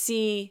 and they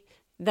see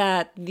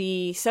that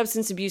the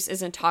substance abuse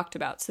isn't talked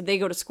about. So they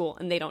go to school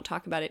and they don't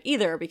talk about it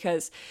either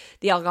because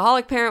the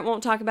alcoholic parent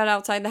won't talk about it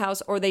outside the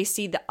house, or they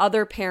see the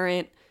other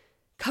parent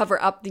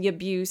cover up the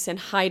abuse and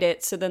hide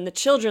it, so then the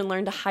children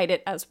learn to hide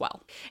it as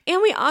well.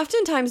 And we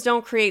oftentimes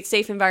don't create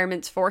safe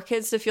environments for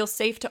kids to feel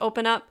safe to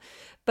open up,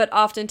 but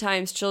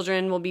oftentimes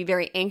children will be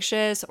very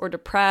anxious or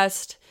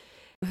depressed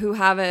who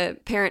have a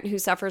parent who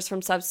suffers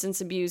from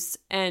substance abuse,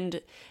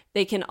 and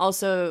they can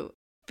also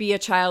be a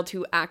child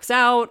who acts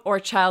out or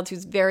a child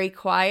who's very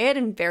quiet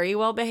and very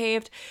well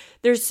behaved.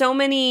 There's so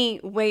many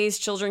ways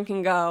children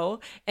can go,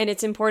 and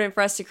it's important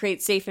for us to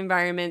create safe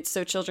environments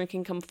so children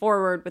can come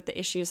forward with the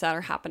issues that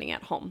are happening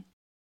at home.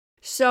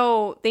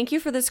 So thank you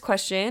for this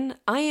question.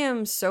 I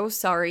am so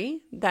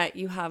sorry that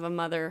you have a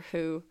mother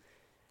who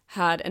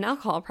had an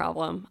alcohol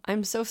problem.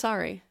 I'm so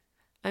sorry.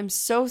 I'm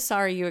so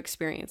sorry you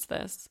experienced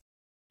this.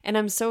 And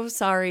I'm so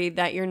sorry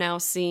that you're now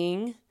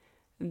seeing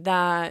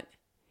that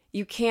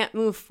you can't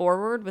move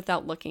forward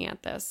without looking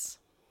at this.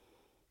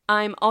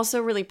 I'm also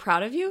really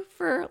proud of you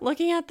for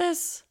looking at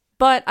this,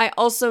 but I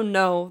also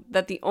know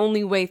that the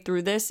only way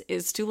through this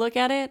is to look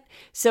at it.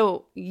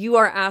 So you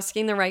are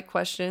asking the right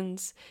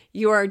questions.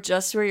 You are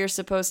just where you're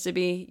supposed to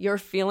be. Your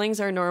feelings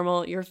are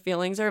normal. Your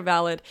feelings are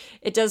valid.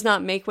 It does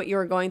not make what you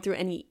are going through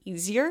any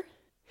easier,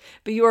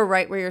 but you are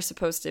right where you're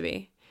supposed to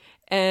be.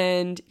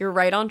 And you're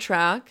right on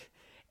track.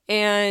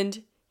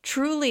 And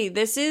truly,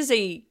 this is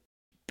a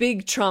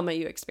big trauma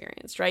you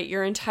experienced, right?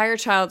 Your entire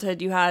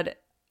childhood, you had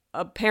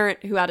a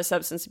parent who had a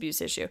substance abuse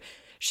issue.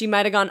 She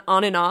might have gone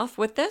on and off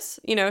with this.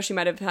 She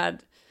might have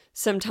had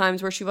some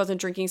times where she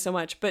wasn't drinking so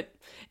much, but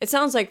it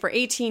sounds like for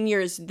 18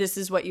 years, this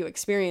is what you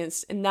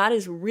experienced. And that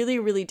is really,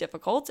 really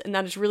difficult. And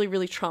that is really,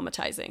 really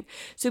traumatizing.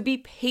 So be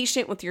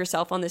patient with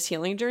yourself on this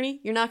healing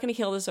journey. You're not going to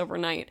heal this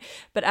overnight,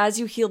 but as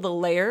you heal the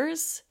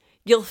layers,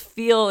 you'll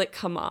feel it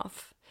come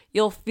off.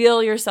 You'll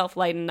feel yourself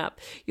lighten up.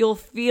 You'll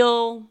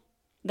feel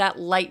that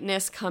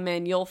lightness come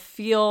in. You'll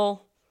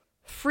feel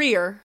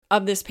freer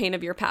of this pain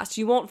of your past.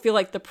 You won't feel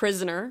like the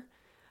prisoner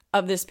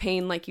of this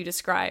pain like you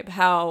describe,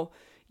 how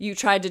you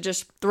tried to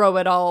just throw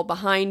it all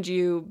behind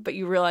you, but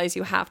you realize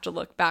you have to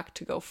look back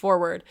to go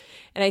forward.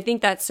 And I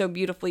think that's so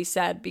beautifully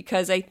said,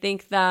 because I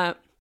think that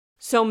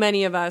so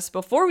many of us,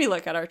 before we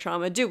look at our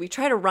trauma, we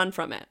try to run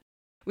from it.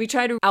 We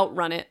try to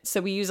outrun it. So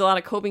we use a lot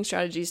of coping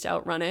strategies to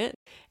outrun it.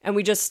 And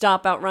we just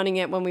stop outrunning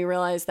it when we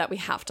realize that we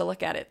have to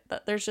look at it,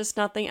 that there's just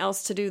nothing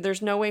else to do.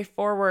 There's no way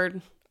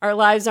forward. Our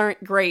lives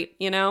aren't great,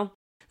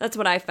 That's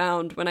what I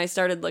found when I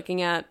started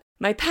looking at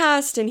my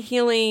past and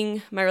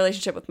healing my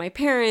relationship with my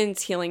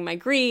parents, healing my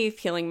grief,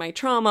 healing my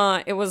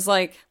trauma. It was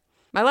like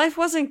my life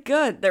wasn't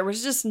good. There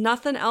was just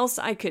nothing else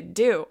I could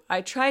do.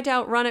 I tried to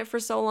outrun it for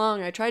so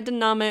long. I tried to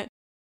numb it.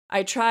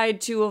 I tried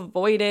to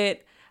avoid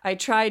it. I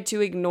tried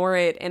to ignore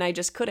it, and I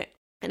just couldn't.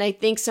 And I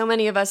think so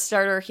many of us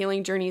start our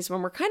healing journeys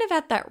when we're kind of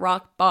at that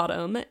rock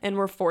bottom and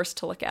we're forced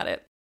to look at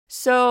it.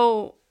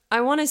 So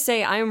I want to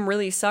say I'm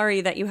really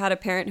sorry that you had a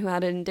parent who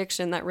had an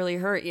addiction that really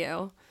hurt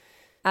you.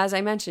 As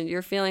I mentioned,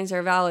 your feelings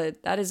are valid.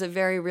 That is a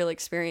very real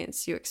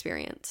experience you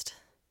experienced.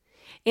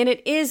 And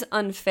it is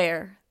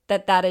unfair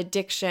that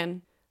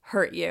addiction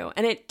hurt you.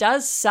 And it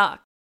does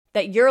suck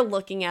that you're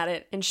looking at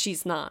it and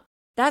she's not.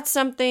 That's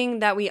something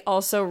that we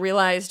also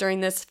realized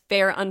during this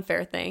fair,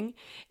 unfair thing,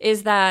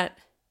 is that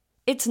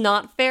it's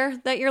not fair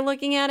that you're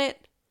looking at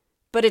it,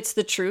 but it's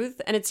the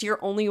truth and it's your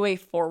only way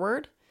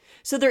forward.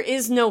 So there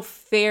is no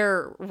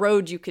fair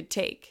road you could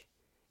take.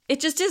 It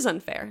just is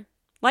unfair.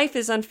 Life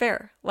is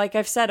unfair. Like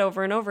I've said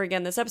over and over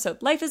again this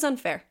episode, life is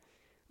unfair.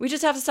 We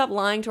just have to stop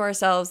lying to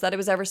ourselves that it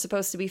was ever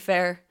supposed to be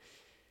fair,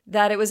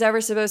 that it was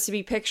ever supposed to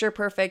be picture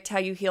perfect how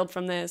you healed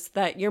from this,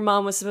 that your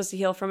mom was supposed to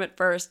heal from it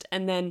first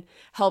and then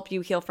help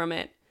you heal from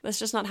it. That's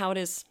just not how it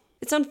is.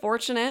 It's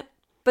unfortunate,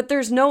 but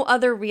there's no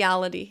other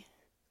reality.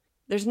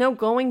 There's no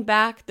going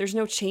back. There's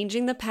no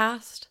changing the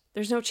past.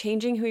 There's no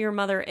changing who your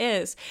mother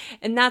is.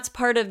 And that's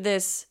part of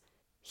this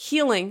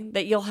healing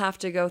that you'll have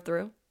to go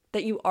through,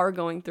 that you are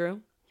going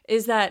through,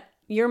 is that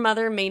your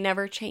mother may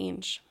never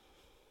change.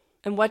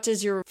 And what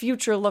does your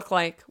future look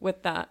like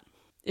with that?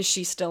 Is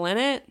she still in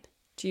it?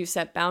 Do you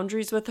set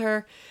boundaries with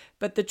her?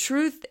 But the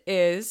truth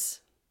is,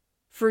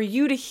 for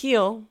you to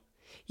heal,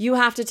 you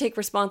have to take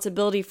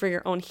responsibility for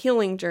your own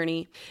healing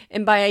journey.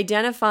 And by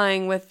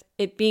identifying with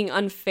it being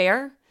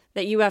unfair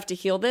that you have to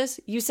heal this,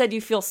 you said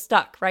you feel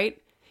stuck,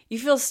 right? You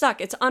feel stuck.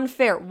 It's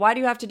unfair. Why do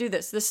you have to do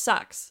this? This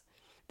sucks.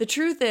 The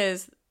truth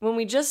is, when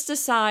we just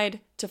decide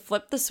to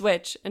flip the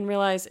switch and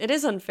realize it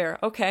is unfair,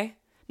 okay,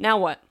 now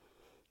what?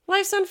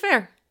 Life's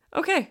unfair.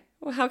 Okay,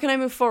 well, how can I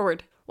move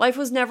forward? Life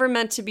was never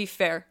meant to be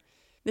fair.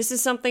 This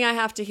is something I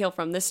have to heal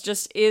from. This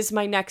just is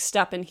my next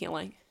step in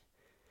healing.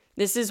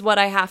 This is what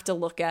I have to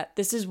look at.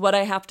 This is what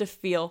I have to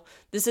feel.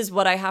 This is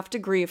what I have to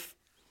grieve.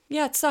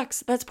 Yeah, it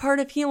sucks. That's part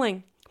of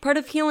healing. Part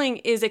of healing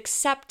is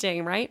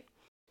accepting, right?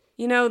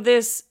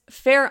 This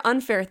fair,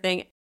 unfair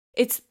thing,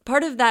 it's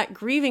part of that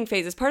grieving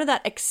phase. It's part of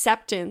that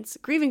acceptance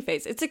grieving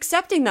phase. It's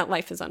accepting that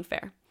life is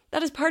unfair.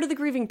 That is part of the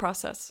grieving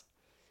process.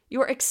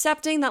 You are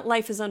accepting that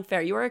life is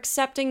unfair. You are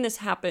accepting this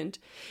happened.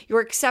 You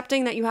are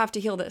accepting that you have to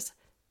heal this.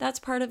 That's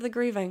part of the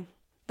grieving.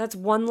 That's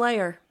one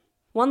layer.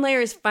 One layer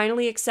is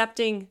finally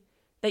accepting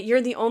that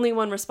you're the only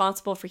one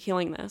responsible for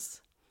healing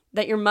this.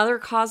 That your mother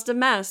caused a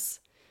mess,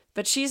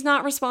 but she's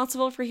not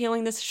responsible for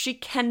healing this. She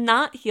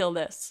cannot heal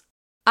this.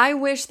 I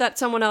wish that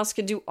someone else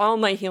could do all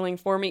my healing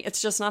for me.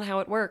 It's just not how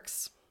it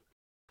works.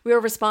 We are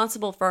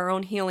responsible for our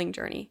own healing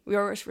journey. We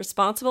are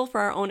responsible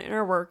for our own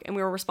inner work, and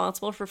we are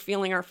responsible for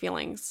feeling our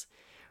feelings.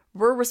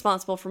 We're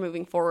responsible for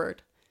moving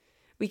forward.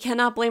 We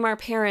cannot blame our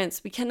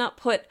parents. We cannot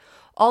put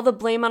all the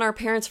blame on our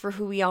parents for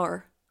who we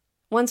are.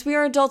 Once we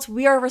are adults,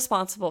 we are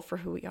responsible for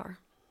who we are.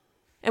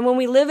 And when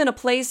we live in a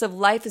place of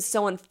life is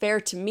so unfair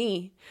to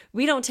me,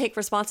 we don't take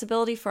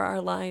responsibility for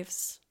our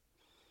lives.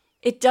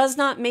 It does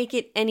not make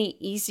it any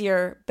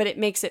easier, but it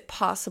makes it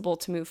possible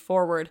to move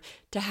forward,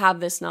 to have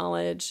this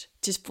knowledge,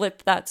 to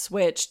flip that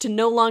switch, to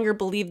no longer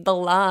believe the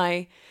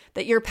lie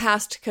that your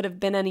past could have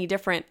been any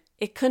different.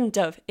 It couldn't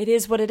have. It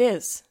is what it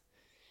is.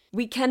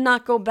 We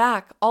cannot go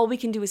back. All we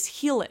can do is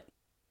heal it.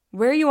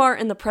 Where you are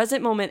in the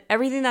present moment,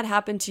 everything that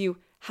happened to you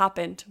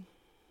happened.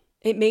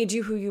 It made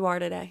you who you are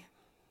today.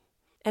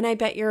 And I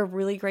bet you're a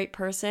really great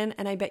person,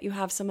 and I bet you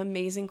have some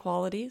amazing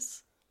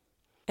qualities.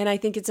 And I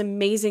think it's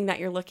amazing that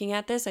you're looking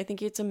at this. I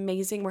think it's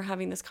amazing we're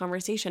having this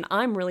conversation.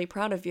 I'm really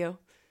proud of you.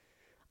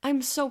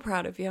 I'm so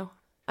proud of you.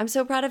 I'm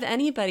so proud of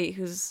anybody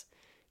who's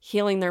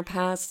healing their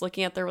past,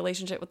 looking at their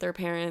relationship with their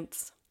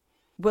parents,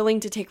 willing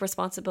to take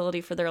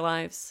responsibility for their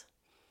lives.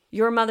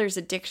 Your mother's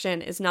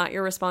addiction is not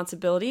your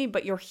responsibility,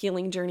 but your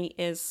healing journey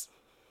is.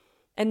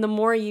 And the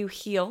more you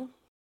heal,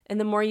 And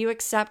the more you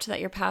accept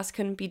that your past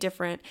couldn't be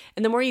different,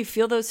 and the more you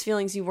feel those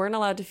feelings you weren't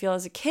allowed to feel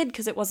as a kid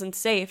because it wasn't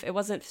safe. It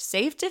wasn't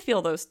safe to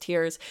feel those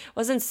tears. It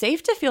wasn't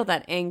safe to feel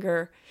that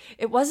anger.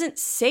 It wasn't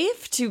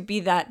safe to be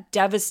that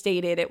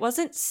devastated. It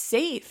wasn't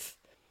safe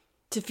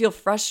to feel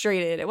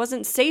frustrated. It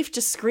wasn't safe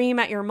to scream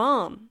at your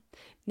mom.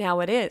 Now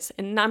it is.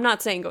 And I'm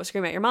not saying go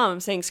scream at your mom. I'm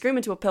saying scream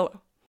into a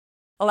pillow.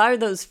 Allow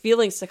those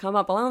feelings to come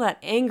up. Allow that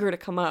anger to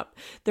come up.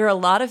 There are a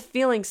lot of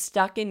feelings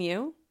stuck in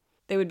you.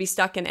 They would be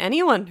stuck in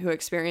anyone who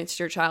experienced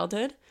your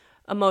childhood,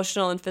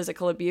 emotional and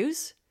physical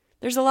abuse.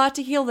 There's a lot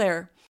to heal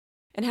there.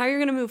 And how you're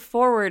going to move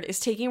forward is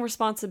taking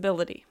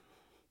responsibility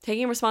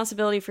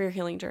for your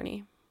healing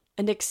journey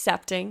and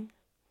accepting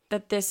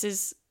that this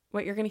is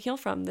what you're going to heal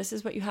from. This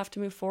is what you have to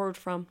move forward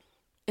from.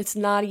 It's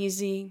not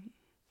easy.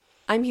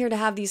 I'm here to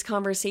have these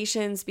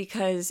conversations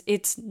because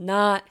it's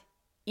not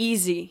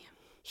easy.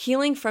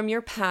 Healing from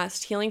your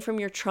past, healing from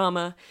your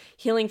trauma,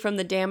 healing from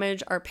the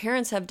damage our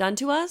parents have done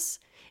to us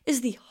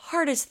is the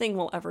hardest thing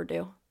we'll ever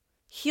do.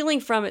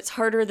 Healing from it's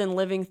harder than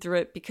living through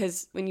it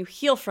because when you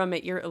heal from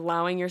it, you're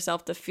allowing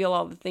yourself to feel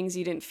all the things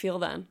you didn't feel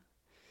then,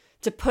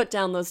 to put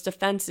down those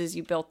defenses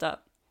you built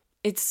up.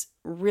 It's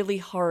really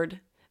hard,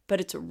 but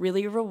it's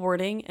really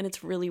rewarding and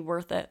it's really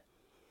worth it.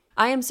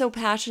 I am so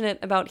passionate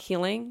about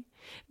healing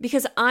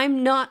because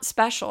I'm not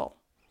special.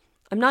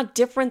 I'm not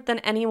different than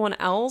anyone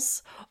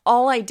else.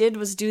 All I did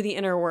was do the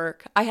inner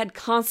work. I had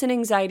constant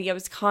anxiety. I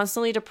was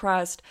constantly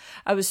depressed.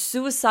 I was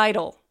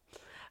suicidal.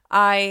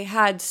 I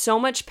had so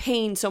much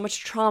pain, so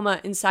much trauma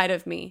inside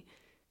of me.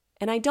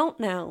 And I don't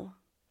now.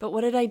 But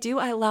what did I do?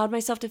 I allowed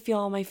myself to feel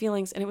all my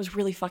feelings, and it was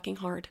really fucking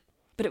hard.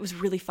 But it was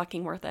really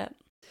fucking worth it.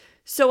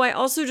 So I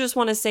also just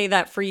want to say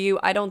that for you,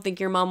 I don't think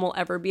your mom will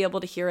ever be able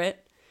to hear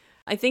it.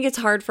 I think it's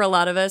hard for a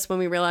lot of us when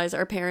we realize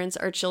our parents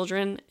are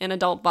children in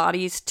adult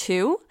bodies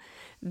too,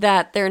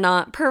 that they're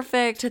not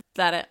perfect,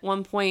 that at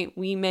one point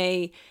we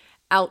may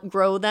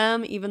outgrow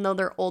them even though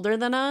they're older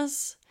than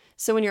us.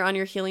 So when you're on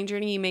your healing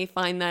journey, you may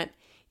find that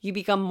you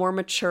become more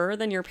mature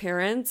than your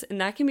parents, and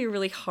that can be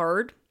really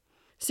hard.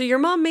 So your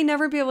mom may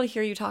never be able to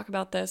hear you talk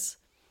about this.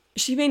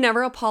 She may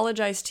never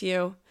apologize to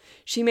you.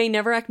 She may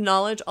never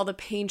acknowledge all the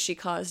pain she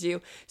caused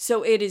you.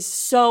 So it is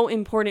so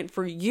important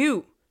for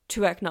you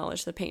to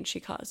acknowledge the pain she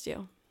caused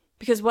you.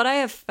 Because what I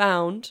have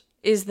found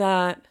is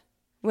that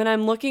when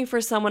I'm looking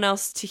for someone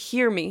else to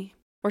hear me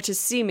or to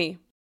see me,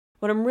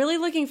 what I'm really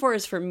looking for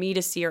is for me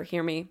to see or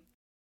hear me.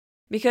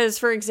 Because,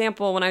 for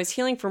example, when I was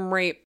healing from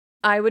rape,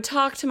 I would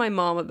talk to my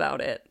mom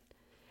about it,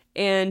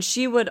 and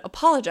she would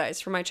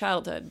apologize for my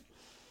childhood.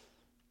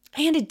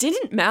 And it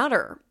didn't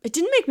matter. It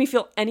didn't make me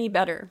feel any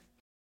better.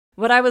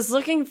 What I was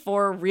looking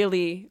for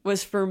really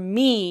was for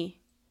me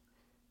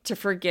to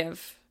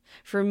forgive,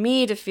 for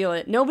me to feel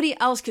it. Nobody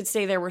else could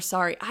say they were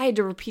sorry. I had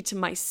to repeat to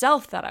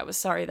myself that I was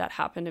sorry that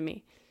happened to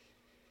me.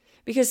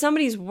 Because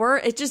somebody's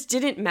word, it just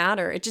didn't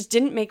matter. It just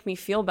didn't make me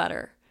feel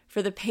better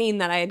for the pain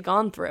that I had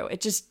gone through. It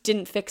just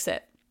didn't fix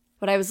it.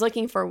 What I was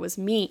looking for was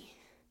me.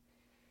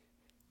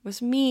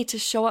 Was me to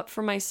show up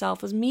for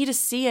myself, was me to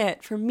see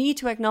it, for me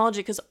to acknowledge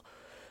it. Because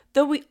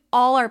though we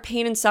all, our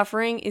pain and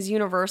suffering is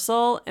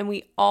universal and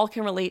we all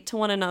can relate to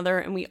one another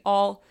and we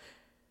all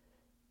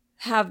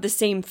have the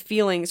same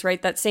feelings,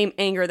 right? That same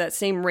anger, that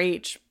same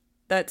rage,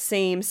 that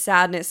same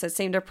sadness, that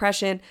same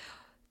depression.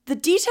 The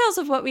details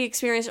of what we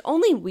experienced,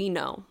 only we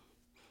know.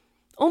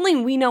 Only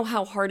we know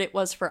how hard it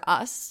was for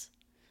us.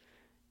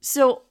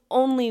 So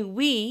only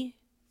we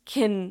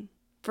can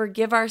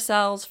forgive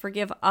ourselves,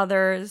 forgive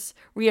others,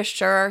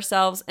 reassure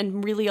ourselves,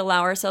 and really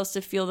allow ourselves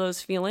to feel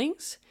those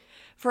feelings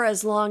for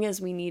as long as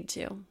we need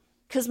to.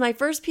 Because my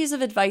first piece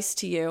of advice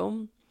to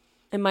you,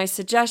 and my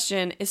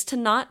suggestion, is to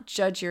not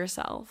judge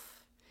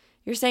yourself.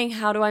 You're saying,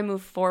 how do I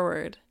move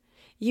forward?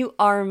 You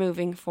are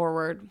moving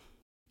forward.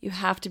 You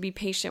have to be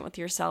patient with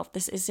yourself.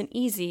 This isn't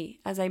easy,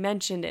 as I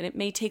mentioned, and it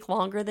may take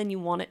longer than you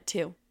want it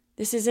to.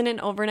 This isn't an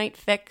overnight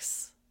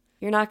fix.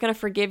 You're not going to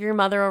forgive your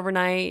mother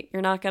overnight.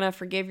 You're not going to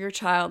forgive your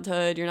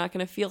childhood. You're not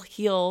going to feel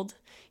healed.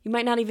 You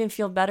might not even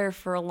feel better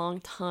for a long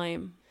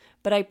time.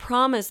 But I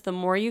promise the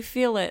more you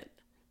feel it,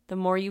 the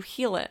more you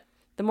heal it.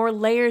 The more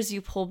layers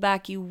you pull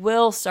back, you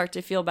will start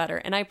to feel better.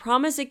 And I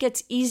promise it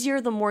gets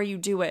easier the more you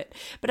do it.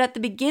 But at the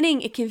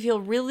beginning, it can feel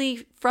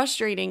really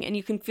frustrating and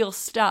you can feel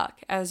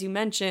stuck, as you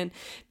mentioned,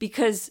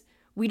 because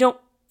we don't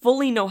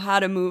fully know how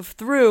to move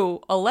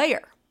through a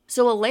layer.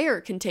 So a layer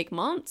can take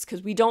months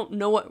because we don't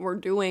know what we're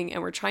doing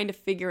and we're trying to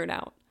figure it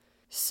out.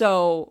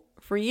 So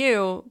for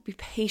you, be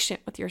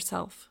patient with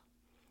yourself.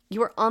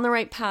 You are on the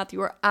right path.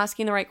 You are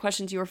asking the right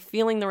questions. You are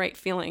feeling the right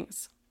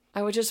feelings.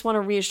 I would just want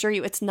to reassure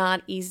you it's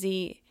not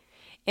easy.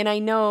 And I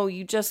know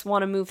you just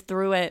want to move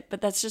through it,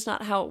 but that's just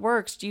not how it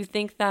works. Do you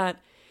think that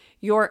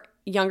your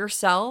younger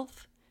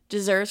self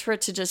deserves for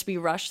it to just be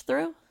rushed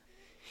through?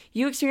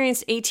 You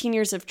experienced 18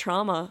 years of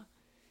trauma.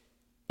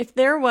 If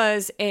there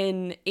was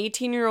an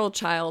 18-year-old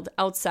child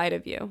outside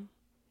of you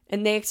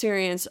and they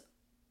experienced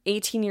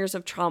 18 years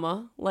of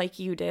trauma like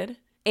you did,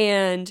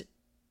 and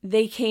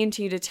they came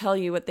to you to tell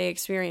you what they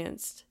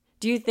experienced,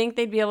 Do you think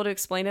they'd be able to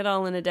explain it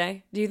all in a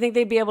day? Do you think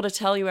they'd be able to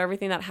tell you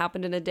everything that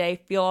happened in a day,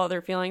 feel all their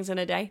feelings in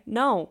a day?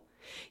 No.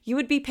 You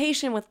would be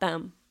patient with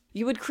them.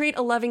 You would create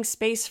a loving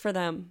space for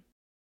them.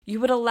 You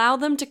would allow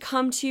them to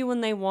come to you when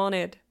they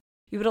wanted.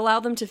 You would allow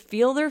them to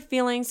feel their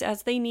feelings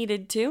as they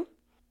needed to.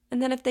 And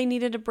then if they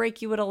needed a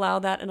break, you would allow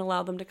that and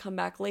allow them to come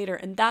back later.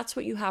 And that's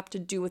what you have to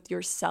do with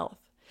yourself.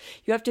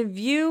 You have to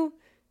view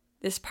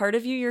this part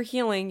of you you're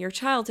healing, your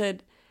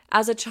childhood,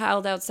 as a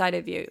child outside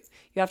of you.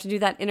 You have to do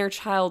that inner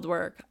child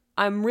work.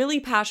 I'm really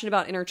passionate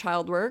about inner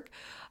child work.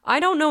 I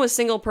don't know a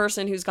single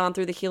person who's gone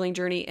through the healing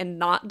journey and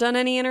not done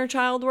any inner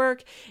child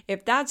work.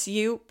 If that's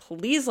you,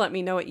 please let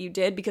me know what you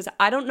did, because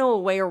I don't know a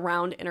way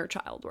around inner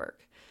child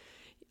work.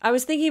 I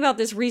was thinking about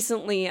this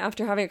recently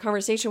after having a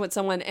conversation with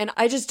someone, and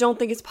I just don't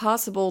think it's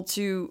possible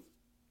to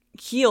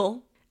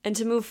heal and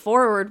to move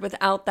forward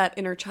without that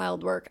inner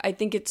child work. I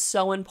think it's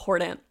so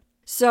important.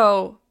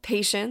 So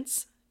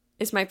patience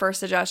is my first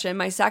suggestion.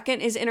 My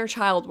second is inner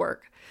child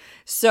work.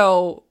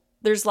 So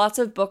there's lots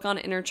of book on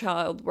inner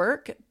child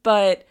work,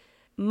 but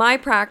my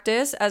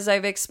practice, as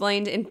I've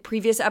explained in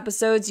previous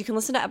episodes, you can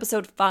listen to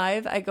episode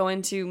 5. I go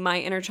into my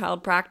inner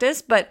child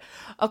practice, but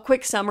a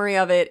quick summary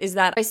of it is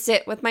that I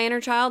sit with my inner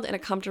child in a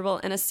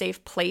comfortable and a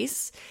safe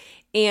place,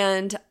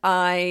 and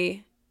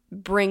I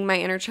bring my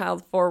inner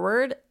child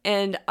forward,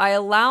 and I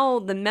allow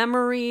the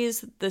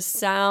memories, the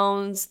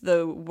sounds,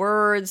 the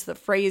words, the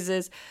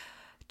phrases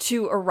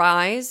to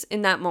arise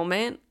in that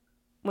moment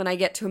when I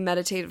get to a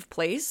meditative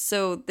place.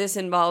 So this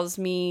involves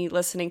me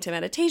listening to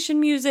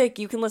meditation music.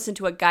 You can listen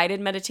to a guided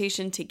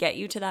meditation to get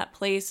you to that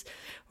place,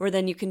 where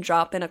then you can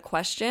drop in a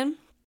question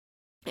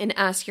and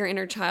ask your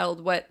inner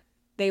child what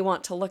they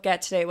want to look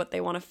at today, what they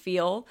want to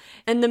feel.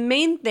 And the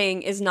main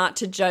thing is not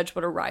to judge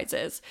what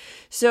arises.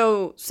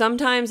 So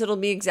sometimes it'll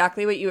be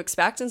exactly what you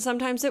expect, and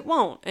sometimes it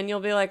won't. And you'll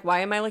be like,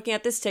 why am I looking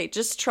at this state?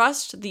 Just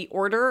trust the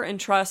order and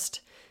trust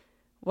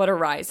what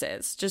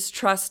arises. Just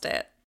trust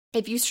it.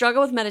 If you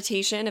struggle with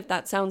meditation, if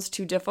that sounds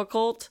too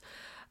difficult,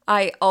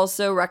 I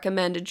also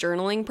recommend a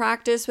journaling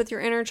practice with your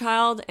inner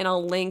child, and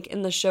I'll link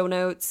in the show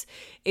notes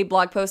a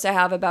blog post I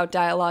have about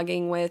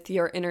dialoguing with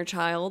your inner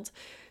child,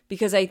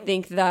 because I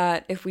think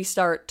that if we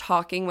start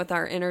talking with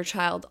our inner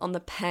child on the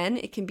pen,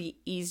 it can be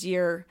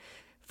easier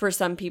for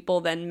some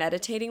people than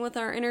meditating with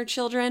our inner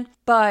children.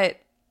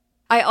 But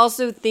I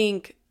also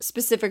think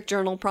specific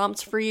journal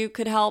prompts for you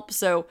could help.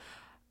 So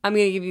I'm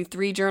going to give you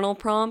 3 journal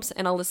prompts,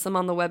 and I'll list them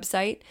on the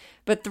website.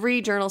 But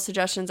 3 journal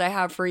suggestions I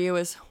have for you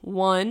is: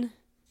 1,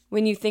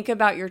 when you think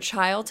about your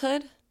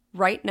childhood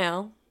right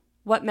now,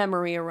 what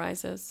memory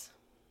arises?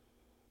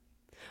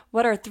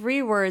 What are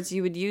 3 words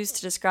you would use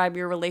to describe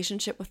your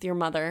relationship with your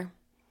mother?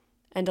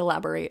 And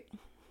elaborate.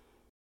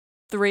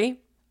 3,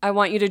 I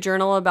want you to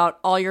journal about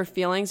all your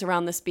feelings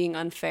around this being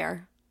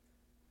unfair.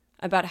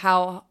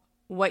 About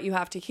what you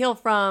have to heal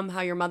from,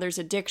 how your mother's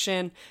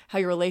addiction, how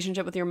your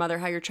relationship with your mother,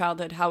 how your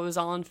childhood, how it was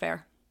all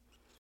unfair.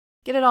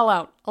 Get it all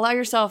out. Allow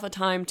yourself a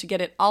time to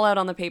get it all out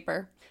on the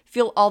paper.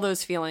 Feel all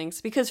those feelings.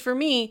 Because for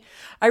me,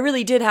 I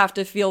really did have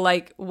to feel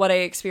like what I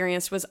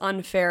experienced was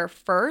unfair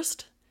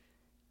first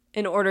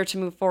in order to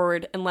move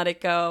forward and let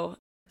it go.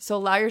 So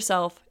allow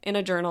yourself in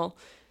a journal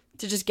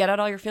to just get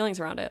out all your feelings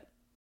around it.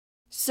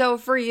 So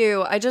for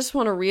you, I just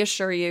want to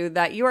reassure you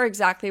that you are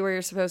exactly where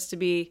you're supposed to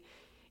be.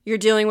 You're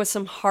dealing with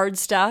some hard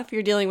stuff.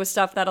 You're dealing with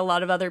stuff that a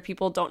lot of other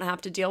people don't have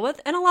to deal with,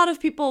 and a lot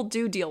of people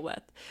do deal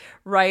with,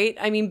 right?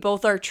 I mean,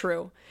 both are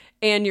true.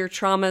 And your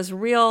trauma is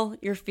real.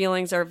 Your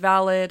feelings are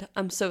valid.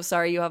 I'm so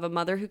sorry you have a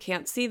mother who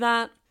can't see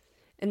that.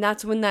 And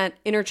that's when that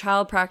inner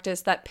child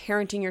practice, that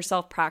parenting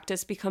yourself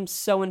practice, becomes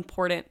so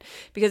important,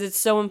 because it's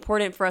so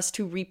important for us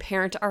to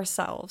reparent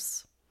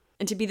ourselves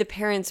and to be the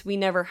parents we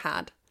never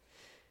had,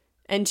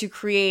 and to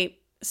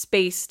create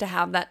space to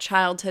have that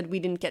childhood we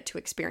didn't get to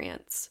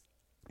experience.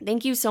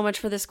 Thank you so much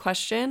for this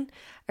question.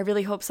 I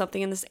really hope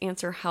something in this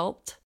answer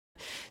helped.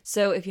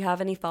 So if you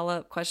have any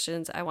follow-up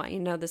questions, I want you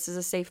to know this is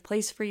a safe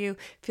place for you.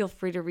 Feel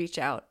free to reach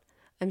out.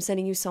 I'm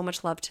sending you so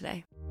much love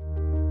today.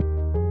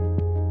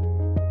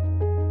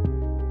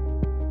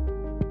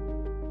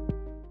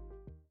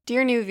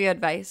 Dear New View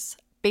Advice,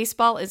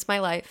 baseball is my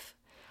life.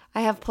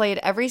 I have played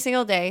every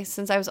single day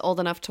since I was old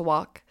enough to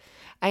walk.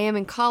 I am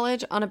in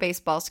college on a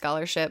baseball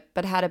scholarship,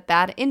 but had a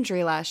bad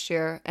injury last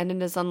year, and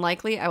it is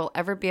unlikely I will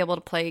ever be able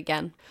to play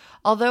again.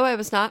 Although I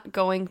was not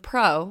going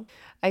pro,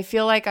 I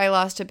feel like I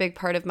lost a big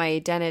part of my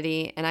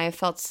identity, and I have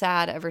felt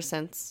sad ever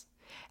since.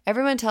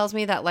 Everyone tells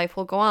me that life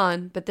will go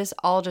on, but this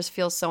all just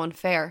feels so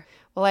unfair.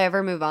 Will I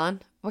ever move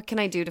on? What can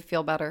I do to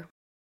feel better?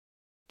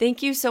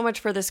 Thank you so much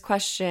for this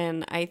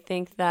question. I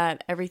think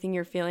that everything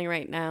you're feeling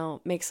right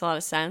now makes a lot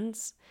of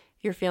sense.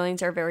 Your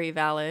feelings are very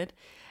valid.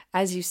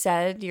 As you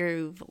said,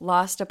 you've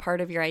lost a part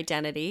of your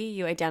identity.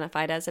 You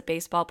identified as a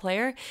baseball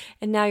player,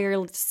 and now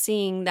you're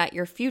seeing that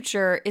your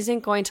future isn't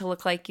going to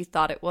look like you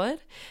thought it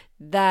would,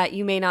 that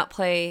you may not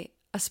play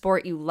a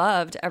sport you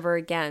loved ever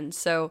again.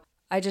 So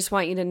I just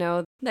want you to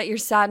know that your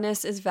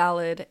sadness is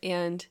valid,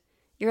 and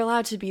you're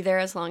allowed to be there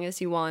as long as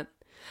you want.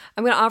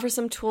 I'm going to offer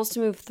some tools to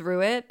move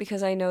through it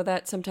because I know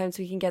that sometimes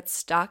we can get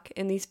stuck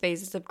in these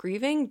phases of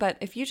grieving. But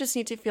if you just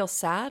need to feel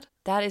sad,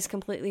 that is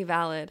completely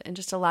valid, and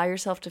just allow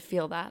yourself to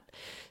feel that.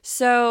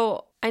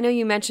 So I know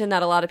you mentioned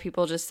that a lot of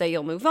people just say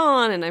you'll move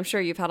on, and I'm sure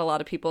you've had a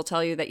lot of people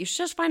tell you that you should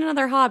just find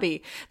another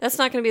hobby. That's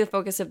not going to be the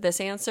focus of this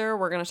answer.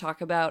 We're going to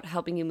talk about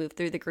helping you move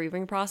through the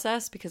grieving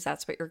process because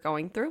that's what you're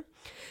going through.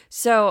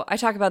 So I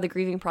talk about the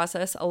grieving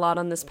process a lot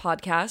on this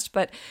podcast,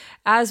 but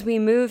as we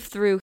move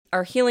through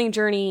our healing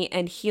journey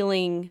and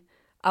healing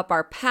up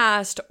our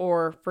past,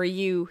 or for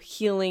you,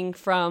 healing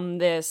from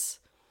this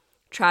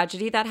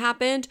tragedy that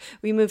happened,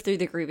 we move through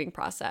the grieving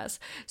process.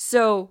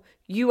 So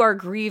you are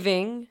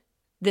grieving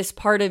this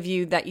part of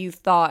you that you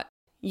thought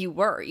you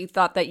were. You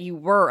thought that you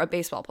were a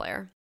baseball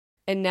player,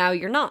 and now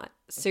you're not.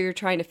 So you're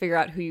trying to figure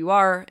out who you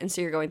are, and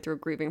so you're going through a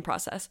grieving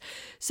process.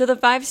 So the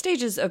 5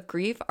 stages of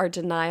grief are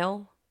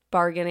denial,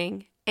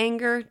 bargaining,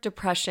 anger,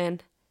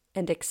 depression,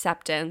 and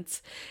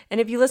acceptance.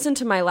 And if you listen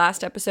to my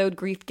last episode,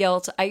 Grief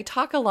Guilt, I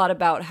talk a lot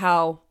about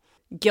how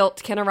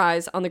guilt can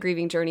arise on the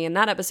grieving journey in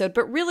that episode,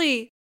 but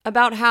really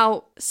about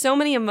how so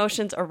many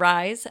emotions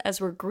arise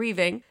as we're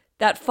grieving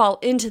that fall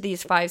into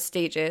these 5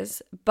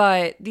 stages,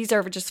 but these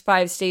are just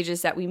 5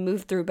 stages that we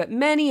move through, but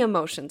many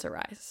emotions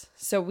arise.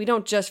 So we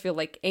don't just feel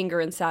like anger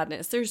and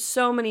sadness. There's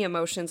so many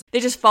emotions. They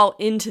just fall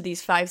into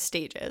these 5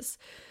 stages.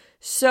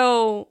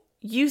 So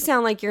you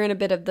sound like you're in a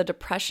bit of the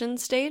depression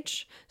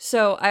stage.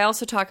 So I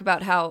also talk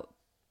about how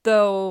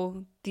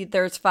though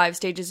there's 5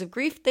 stages of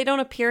grief, they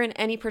don't appear in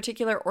any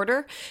particular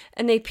order,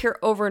 and they appear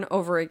over and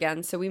over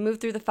again. So we move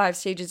through the 5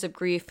 stages of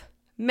grief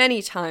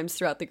many times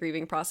throughout the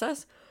grieving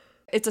process.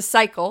 It's a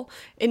cycle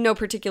in no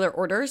particular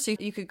order. So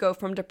you could go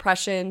from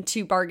depression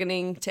to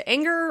bargaining to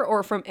anger,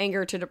 or from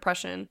anger to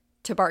depression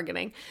to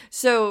bargaining.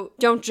 So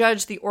don't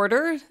judge the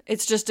order.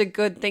 It's just a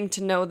good thing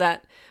to know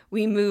that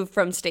we move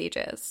from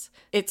stages.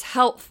 It's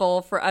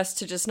helpful for us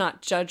to just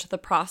not judge the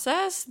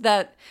process,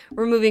 that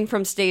we're moving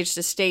from stage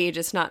to stage.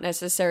 It's not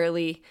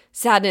necessarily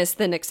sadness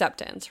then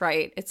acceptance,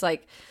 right? It's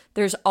like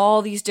there's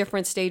all these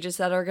different stages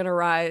that are going to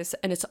rise,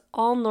 and it's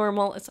all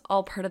normal. It's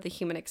all part of the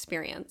human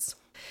experience.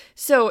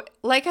 So,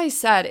 like I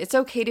said, it's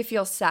okay to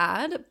feel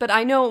sad, but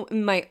I know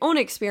in my own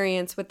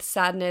experience with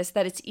sadness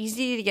that it's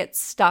easy to get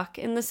stuck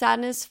in the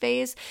sadness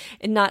phase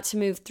and not to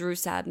move through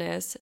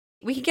sadness.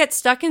 We can get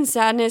stuck in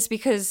sadness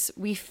because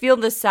we feel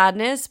the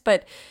sadness,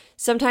 but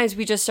sometimes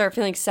we just start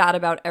feeling sad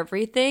about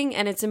everything,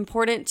 and it's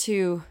important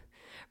to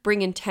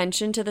bring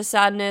intention to the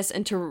sadness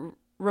and to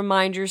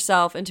remind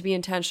yourself and to be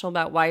intentional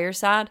about why you're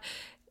sad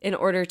in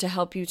order to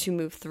help you to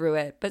move through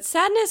it. But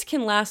sadness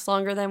can last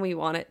longer than we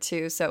want it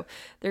to. So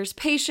there's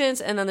patience,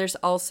 and then there's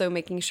also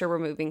making sure we're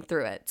moving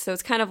through it. So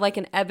it's kind of like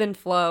an ebb and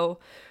flow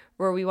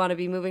where we want to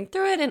be moving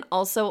through it and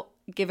also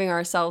giving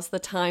ourselves the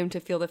time to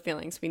feel the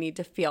feelings we need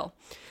to feel.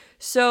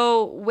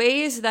 So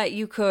ways that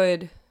you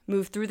could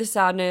move through the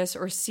sadness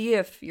or see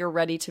if you're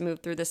ready to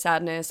move through the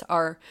sadness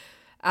are,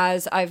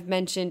 as I've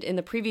mentioned in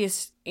the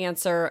previous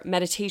answer,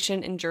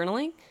 meditation and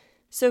journaling.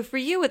 So for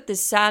you with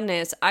this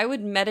sadness, I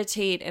would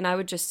meditate and I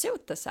would just sit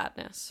with the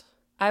sadness.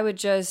 I would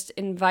just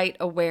invite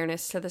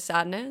awareness to the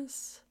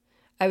sadness.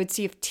 I would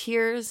see if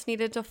tears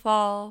needed to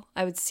fall.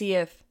 I would see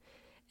if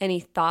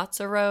any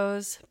thoughts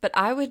arose. But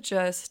I would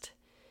just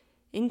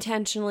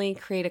intentionally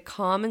create a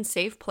calm and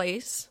safe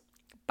place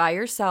by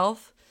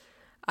yourself.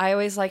 I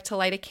always like to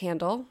light a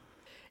candle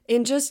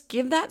and just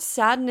give that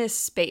sadness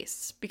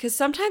space, because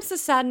sometimes the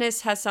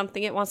sadness has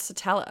something it wants to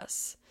tell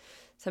us.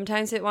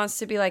 Sometimes it wants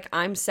to be like,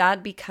 I'm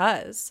sad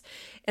because.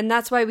 And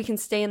that's why we can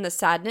stay in the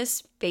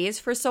sadness phase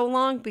for so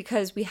long,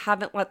 because we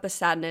haven't let the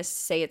sadness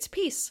say its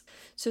piece.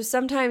 So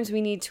sometimes we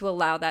need to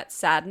allow that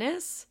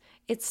sadness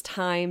its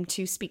time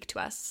to speak to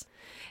us.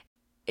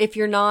 If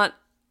you're not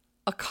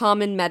a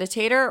common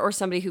meditator or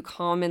somebody who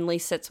commonly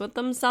sits with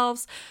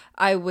themselves,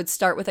 I would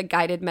start with a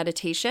guided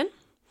meditation.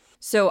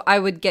 So I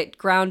would get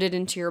grounded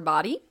into your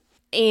body,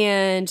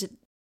 and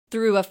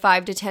through a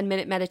 5 to 10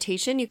 minute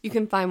meditation. You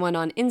can find one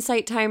on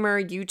Insight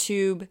Timer,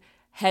 YouTube,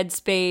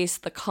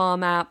 Headspace, the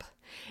Calm app.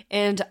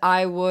 And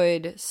I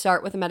would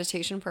start with a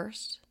meditation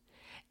first.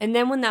 And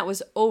then when that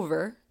was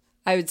over,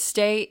 I would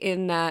stay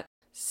in that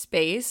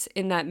space,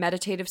 in that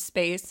meditative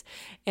space,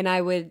 and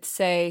I would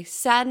say,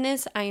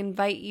 sadness, I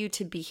invite you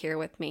to be here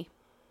with me.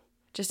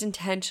 Just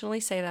intentionally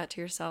say that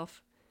to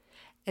yourself,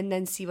 and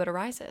then see what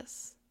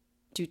arises.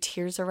 Do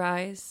tears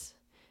arise?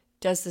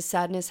 Does the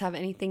sadness have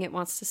anything it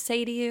wants to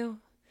say to you?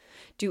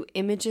 Do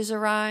images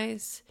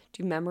arise?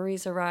 Do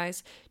memories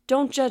arise?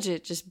 Don't judge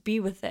it, just be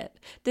with it.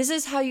 This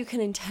is how you can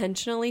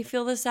intentionally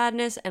feel the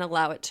sadness and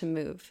allow it to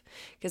move.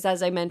 Because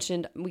as I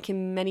mentioned, we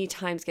can many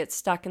times get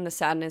stuck in the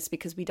sadness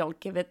because we don't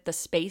give it the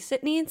space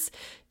it needs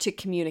to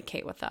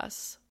communicate with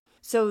us.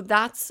 So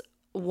that's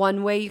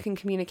one way you can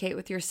communicate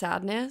with your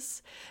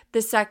sadness.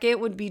 The second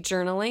would be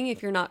journaling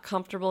if you're not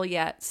comfortable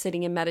yet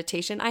sitting in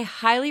meditation. I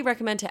highly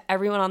recommend to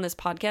everyone on this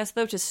podcast,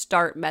 though, to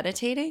start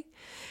meditating.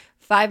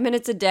 5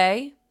 minutes a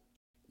day,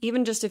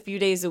 even just a few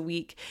days a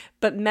week.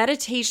 But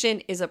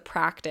meditation is a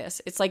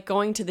practice. It's like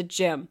going to the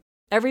gym.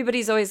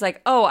 Everybody's always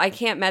like, oh, I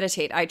can't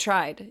meditate. I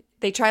tried.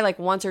 They try like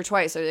once or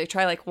twice, or they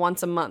try like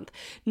once a month.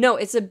 No,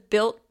 it's a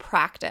built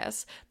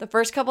practice. The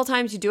first couple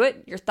times you do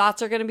it, your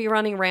thoughts are going to be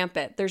running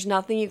rampant. There's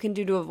nothing you can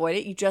do to avoid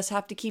it. You just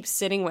have to keep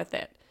sitting with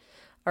it.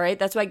 All right,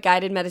 that's why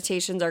guided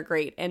meditations are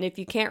great. And if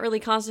you can't really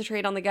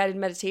concentrate on the guided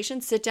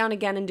meditation, sit down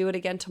again and do it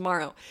again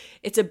tomorrow.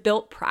 It's a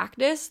built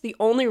practice. The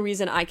only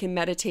reason I can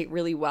meditate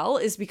really well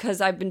is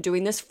because I've been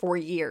doing this for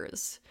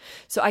years.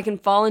 So I can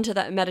fall into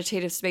that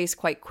meditative space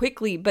quite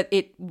quickly, but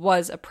it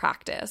was a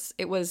practice.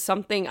 It was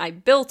something I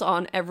built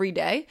on every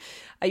day.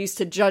 I used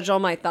to judge all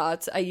my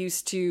thoughts. I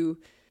used to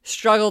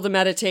struggle to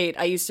meditate.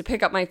 I used to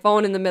pick up my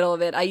phone in the middle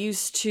of it. I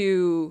used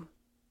to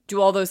do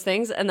all those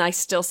things, and I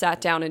still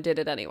sat down and did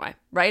it anyway,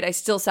 right? I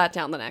still sat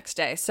down the next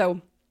day.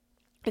 So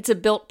it's a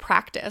built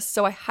practice.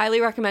 So I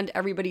highly recommend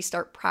everybody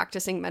start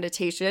practicing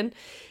meditation.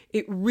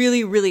 It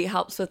really, really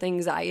helps with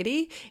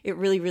anxiety. It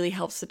really, really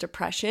helps with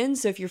depression.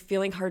 So if you're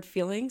feeling hard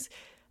feelings,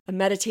 a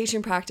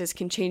meditation practice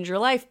can change your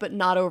life, but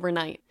not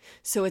overnight.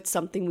 So it's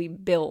something we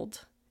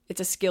build.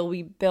 It's a skill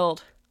we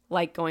build,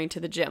 like going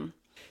to the gym.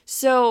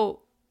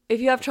 So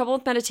if you have trouble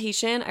with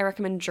meditation, I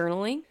recommend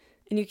journaling.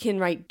 And you can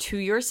write to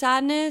your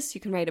sadness.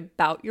 You can write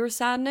about your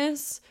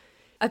sadness.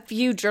 A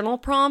few journal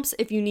prompts,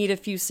 if you need a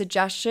few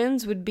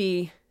suggestions, would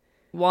be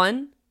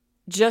 1,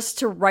 just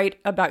to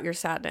write about your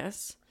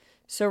sadness.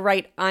 So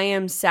write, I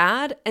am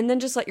sad, and then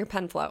just let your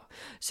pen flow.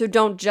 So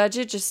don't judge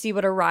it, just see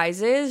what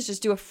arises.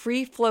 Just do a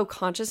free flow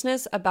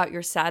consciousness about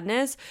your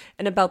sadness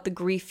and about the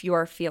grief you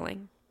are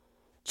feeling.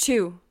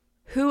 2,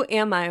 who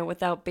am I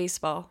without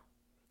baseball?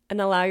 And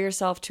allow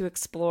yourself to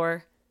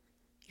explore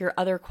your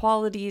other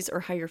qualities or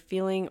how you're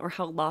feeling or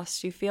how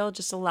lost you feel.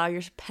 Just allow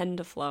your pen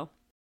to flow.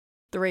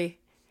 3,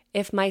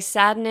 if my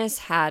sadness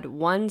had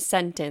one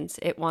sentence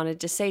it wanted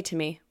to say to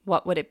me,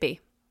 what would it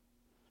be?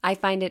 I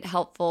find it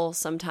helpful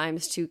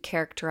sometimes to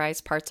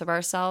characterize parts of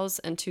ourselves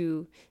and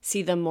to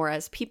see them more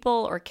as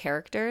people or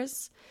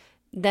characters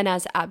than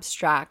as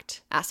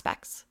abstract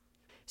aspects.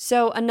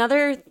 So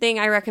another thing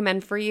I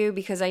recommend for you,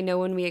 because I know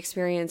when we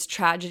experience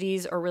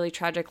tragedies or really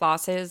tragic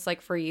losses,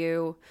 like for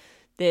you,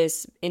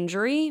 this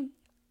injury,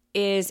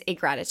 is a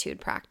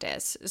gratitude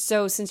practice.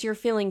 So since you're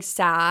feeling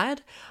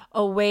sad,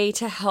 a way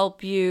to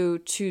help you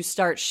to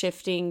start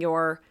shifting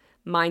your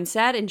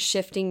mindset and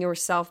shifting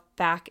yourself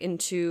back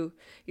into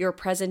your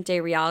present day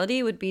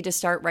reality would be to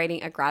start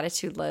writing a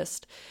gratitude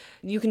list.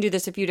 You can do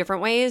this a few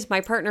different ways. My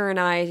partner and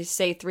I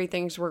say 3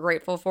 things we're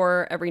grateful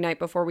for every night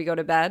before we go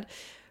to bed.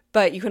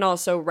 But you can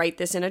also write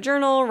this in a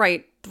journal,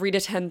 write 3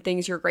 to 10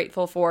 things you're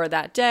grateful for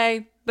that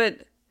day.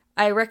 But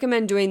I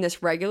recommend doing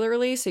this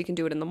regularly, so you can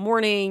do it in the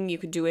morning, you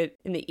could do it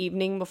in the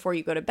evening before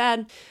you go to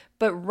bed,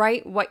 but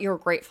write what you're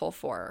grateful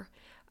for.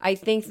 I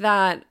think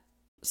that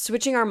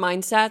switching our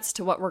mindsets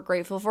to what we're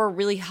grateful for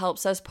really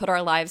helps us put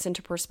our lives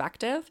into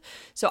perspective.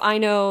 So I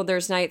know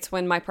there's nights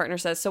when my partner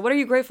says, so what are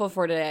you grateful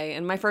for today?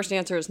 And my first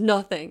answer is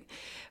nothing.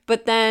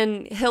 But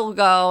then he'll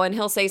go and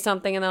he'll say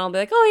something and then I'll be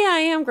like, oh yeah,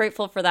 I am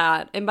grateful for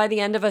that. And by the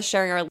end of us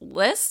sharing our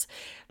list,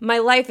 my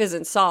life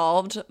isn't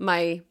solved.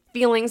 My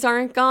feelings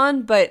aren't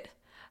gone, but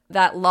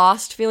that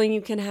lost feeling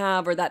you can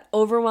have or that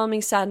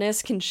overwhelming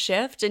sadness can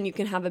shift and you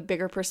can have a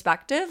bigger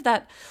perspective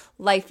that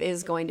life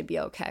is going to be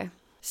okay.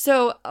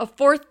 So a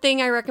 4th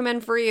thing I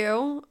recommend for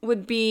you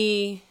would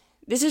be,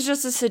 this is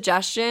just a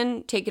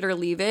suggestion, take it or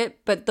leave it,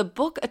 but the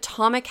book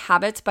Atomic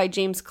Habits by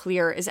James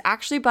Clear is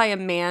actually by a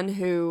man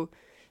who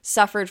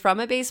suffered from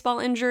a baseball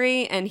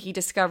injury and he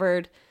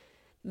discovered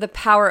the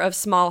power of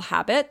small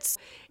habits.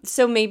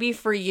 So maybe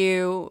for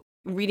you,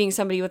 reading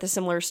somebody with a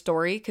similar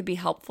story could be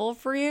helpful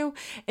for you.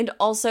 And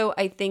also,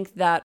 I think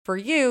that for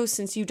you,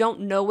 since you don't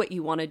know what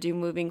you want to do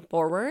moving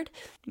forward,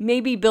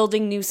 maybe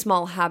building new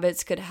small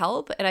habits could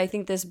help. And I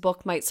think this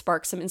book might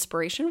spark some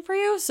inspiration for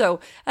you.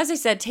 So as I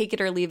said, take it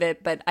or leave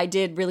it, but I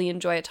did really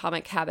enjoy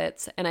Atomic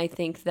Habits. And I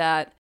think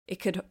that it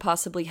could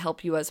possibly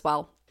help you as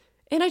well.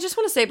 And I just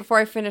want to say before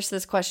I finish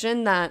this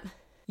question that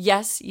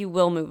yes, you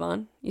will move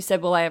on. You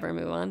said, will I ever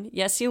move on?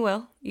 Yes, you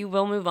will. You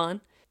will move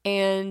on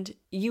and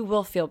you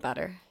will feel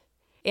better.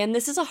 And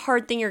this is a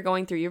hard thing you're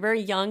going through. You're very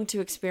young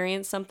to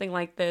experience something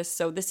like this.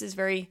 So this is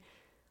very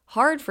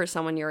hard for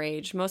someone your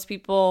age. Most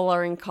people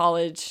are in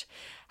college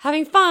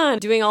having fun,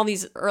 doing all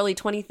these early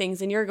 20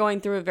 things, and you're going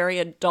through a very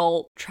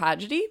adult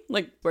tragedy,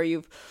 like where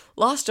you've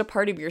lost a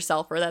part of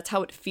yourself, or that's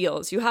how it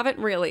feels. You haven't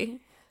really.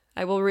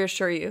 I will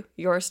reassure you,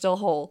 you're still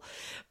whole.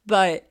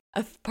 But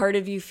a part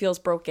of you feels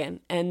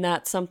broken, and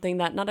that's something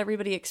that not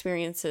everybody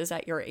experiences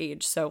at your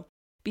age. So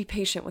be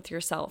patient with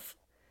yourself.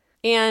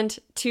 And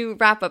to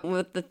wrap up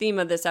with the theme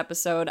of this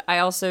episode, I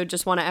also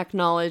just want to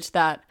acknowledge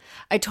that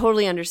I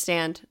totally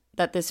understand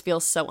that this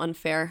feels so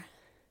unfair.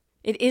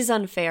 It is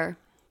unfair,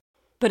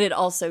 but it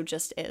also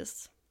just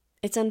is.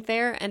 It's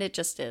unfair and it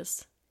just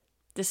is.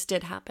 This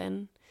did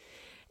happen.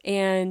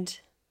 And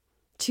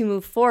to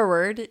move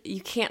forward, you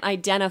can't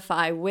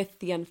identify with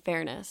the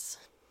unfairness.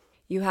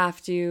 You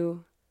have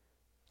to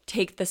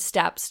take the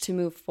steps to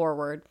move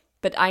forward.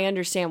 But I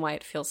understand why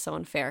it feels so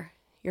unfair.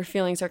 Your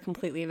feelings are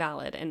completely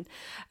valid. And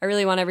I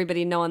really want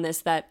everybody to know on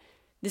this that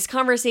This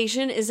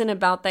conversation isn't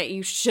about that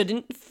you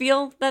shouldn't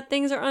feel that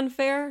things are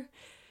unfair.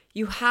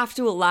 You have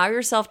to allow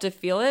yourself to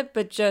feel it,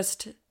 but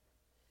just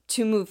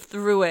to move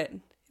through it,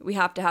 we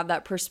have to have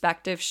that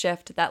perspective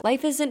shift that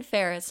life isn't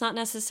fair. It's not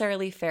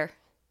necessarily fair.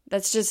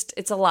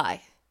 It's a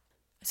lie.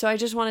 So I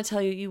just want to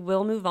tell you, you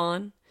will move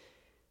on,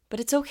 but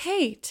it's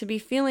okay to be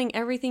feeling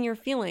everything you're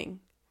feeling.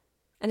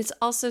 And it's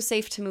also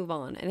safe to move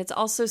on. And it's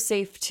also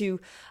safe to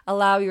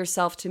allow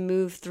yourself to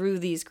move through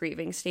these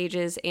grieving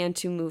stages and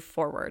to move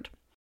forward.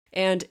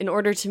 And in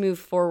order to move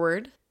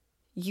forward,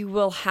 you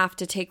will have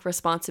to take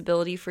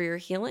responsibility for your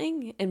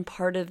healing. And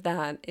part of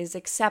that is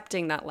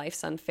accepting that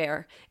life's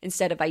unfair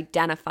instead of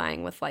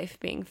identifying with life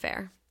being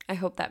fair. I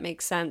hope that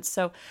makes sense.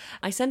 So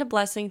I send a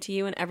blessing to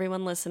you and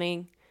everyone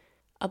listening,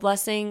 a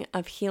blessing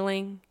of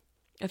healing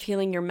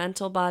your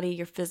mental body,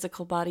 your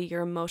physical body,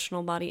 your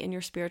emotional body, and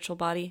your spiritual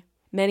body.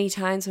 Many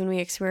times when we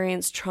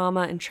experience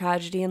trauma and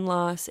tragedy and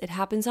loss, it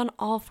happens on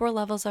all 4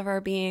 levels of our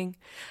being,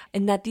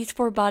 and that these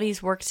 4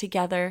 bodies work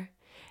together.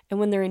 And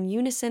when they're in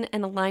unison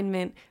and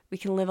alignment, we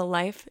can live a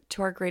life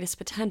to our greatest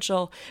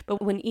potential.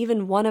 But when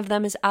even one of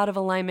them is out of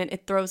alignment,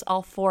 it throws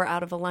all 4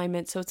 out of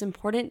alignment. So it's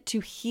important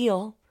to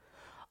heal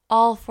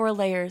all 4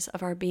 layers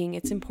of our being.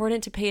 It's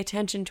important to pay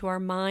attention to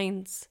our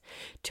minds,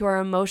 to our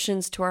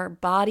emotions, to our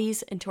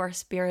bodies, and to our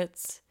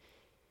spirits.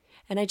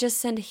 And I just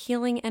send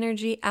healing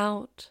energy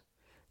out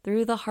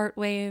through the heart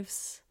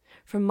waves,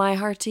 from my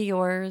heart to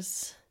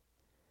yours.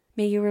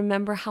 May you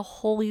remember how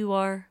whole you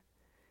are,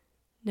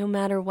 no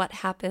matter what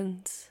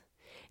happens.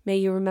 May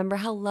you remember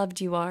how loved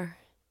you are.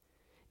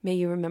 May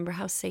you remember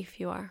how safe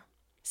you are.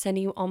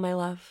 Sending you all my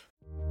love.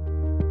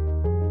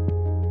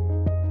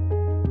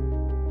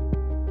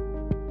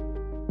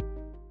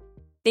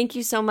 Thank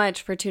you so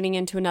much for tuning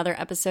in to another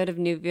episode of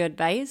New View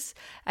Advice.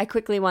 I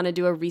quickly want to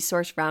do a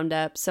resource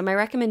roundup. So my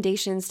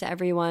recommendations to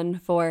everyone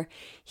for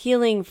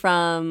healing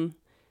from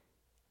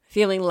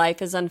feeling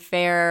life is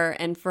unfair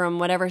and from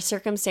whatever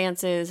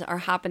circumstances are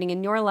happening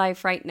in your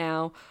life right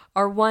now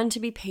are 1, to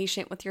be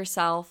patient with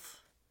yourself.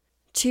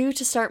 2,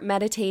 to start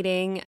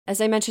meditating.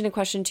 As I mentioned in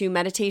question 2,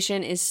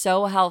 meditation is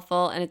so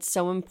helpful and it's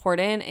so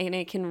important, and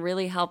it can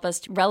really help us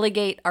to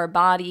relegate our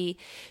body,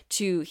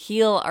 to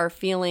heal our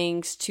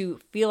feelings, to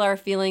feel our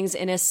feelings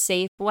in a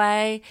safe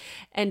way,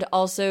 and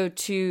also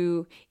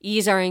to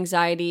ease our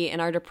anxiety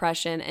and our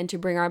depression and to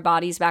bring our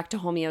bodies back to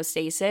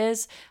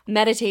homeostasis.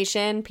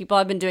 Meditation, people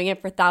have been doing it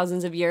for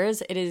thousands of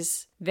years. It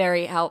is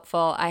very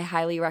helpful. I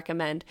highly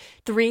recommend.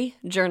 3,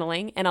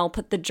 journaling, and I'll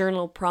put the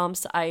journal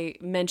prompts I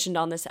mentioned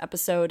on this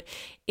episode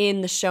in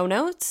the show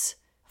notes.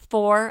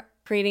 4,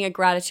 creating a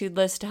gratitude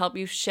list to help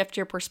you shift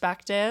your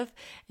perspective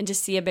and to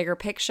see a bigger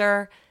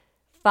picture.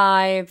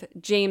 5,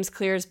 James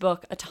Clear's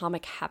book,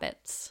 Atomic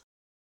Habits.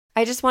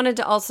 I just wanted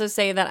to also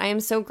say that I am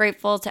so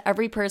grateful to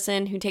every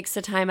person who takes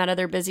the time out of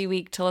their busy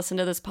week to listen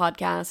to this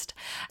podcast.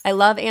 I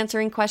love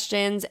answering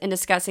questions and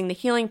discussing the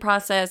healing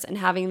process and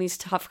having these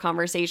tough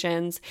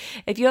conversations.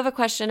 If you have a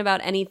question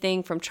about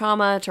anything from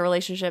trauma to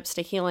relationships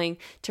to healing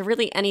to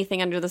really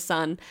anything under the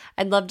sun,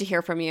 I'd love to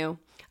hear from you.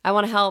 I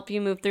want to help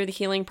you move through the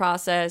healing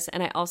process,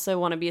 and I also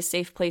want to be a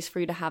safe place for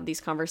you to have these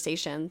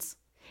conversations.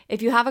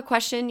 If you have a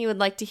question you would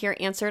like to hear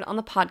answered on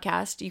the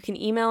podcast, you can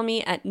email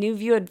me at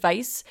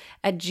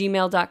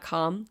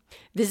newviewadvice@gmail.com.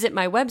 Visit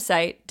my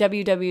website,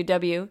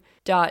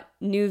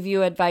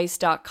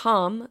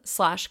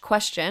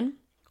 www.newviewadvice.com/question,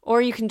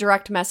 or you can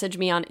direct message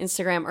me on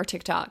Instagram or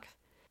TikTok.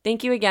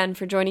 Thank you again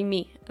for joining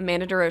me,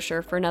 Amanda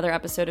DeRocher, for another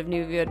episode of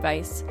New View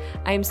Advice.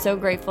 I am so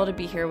grateful to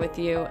be here with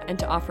you and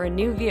to offer a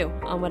new view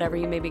on whatever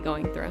you may be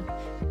going through.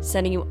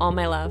 Sending you all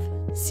my love.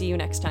 See you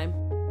next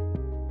time.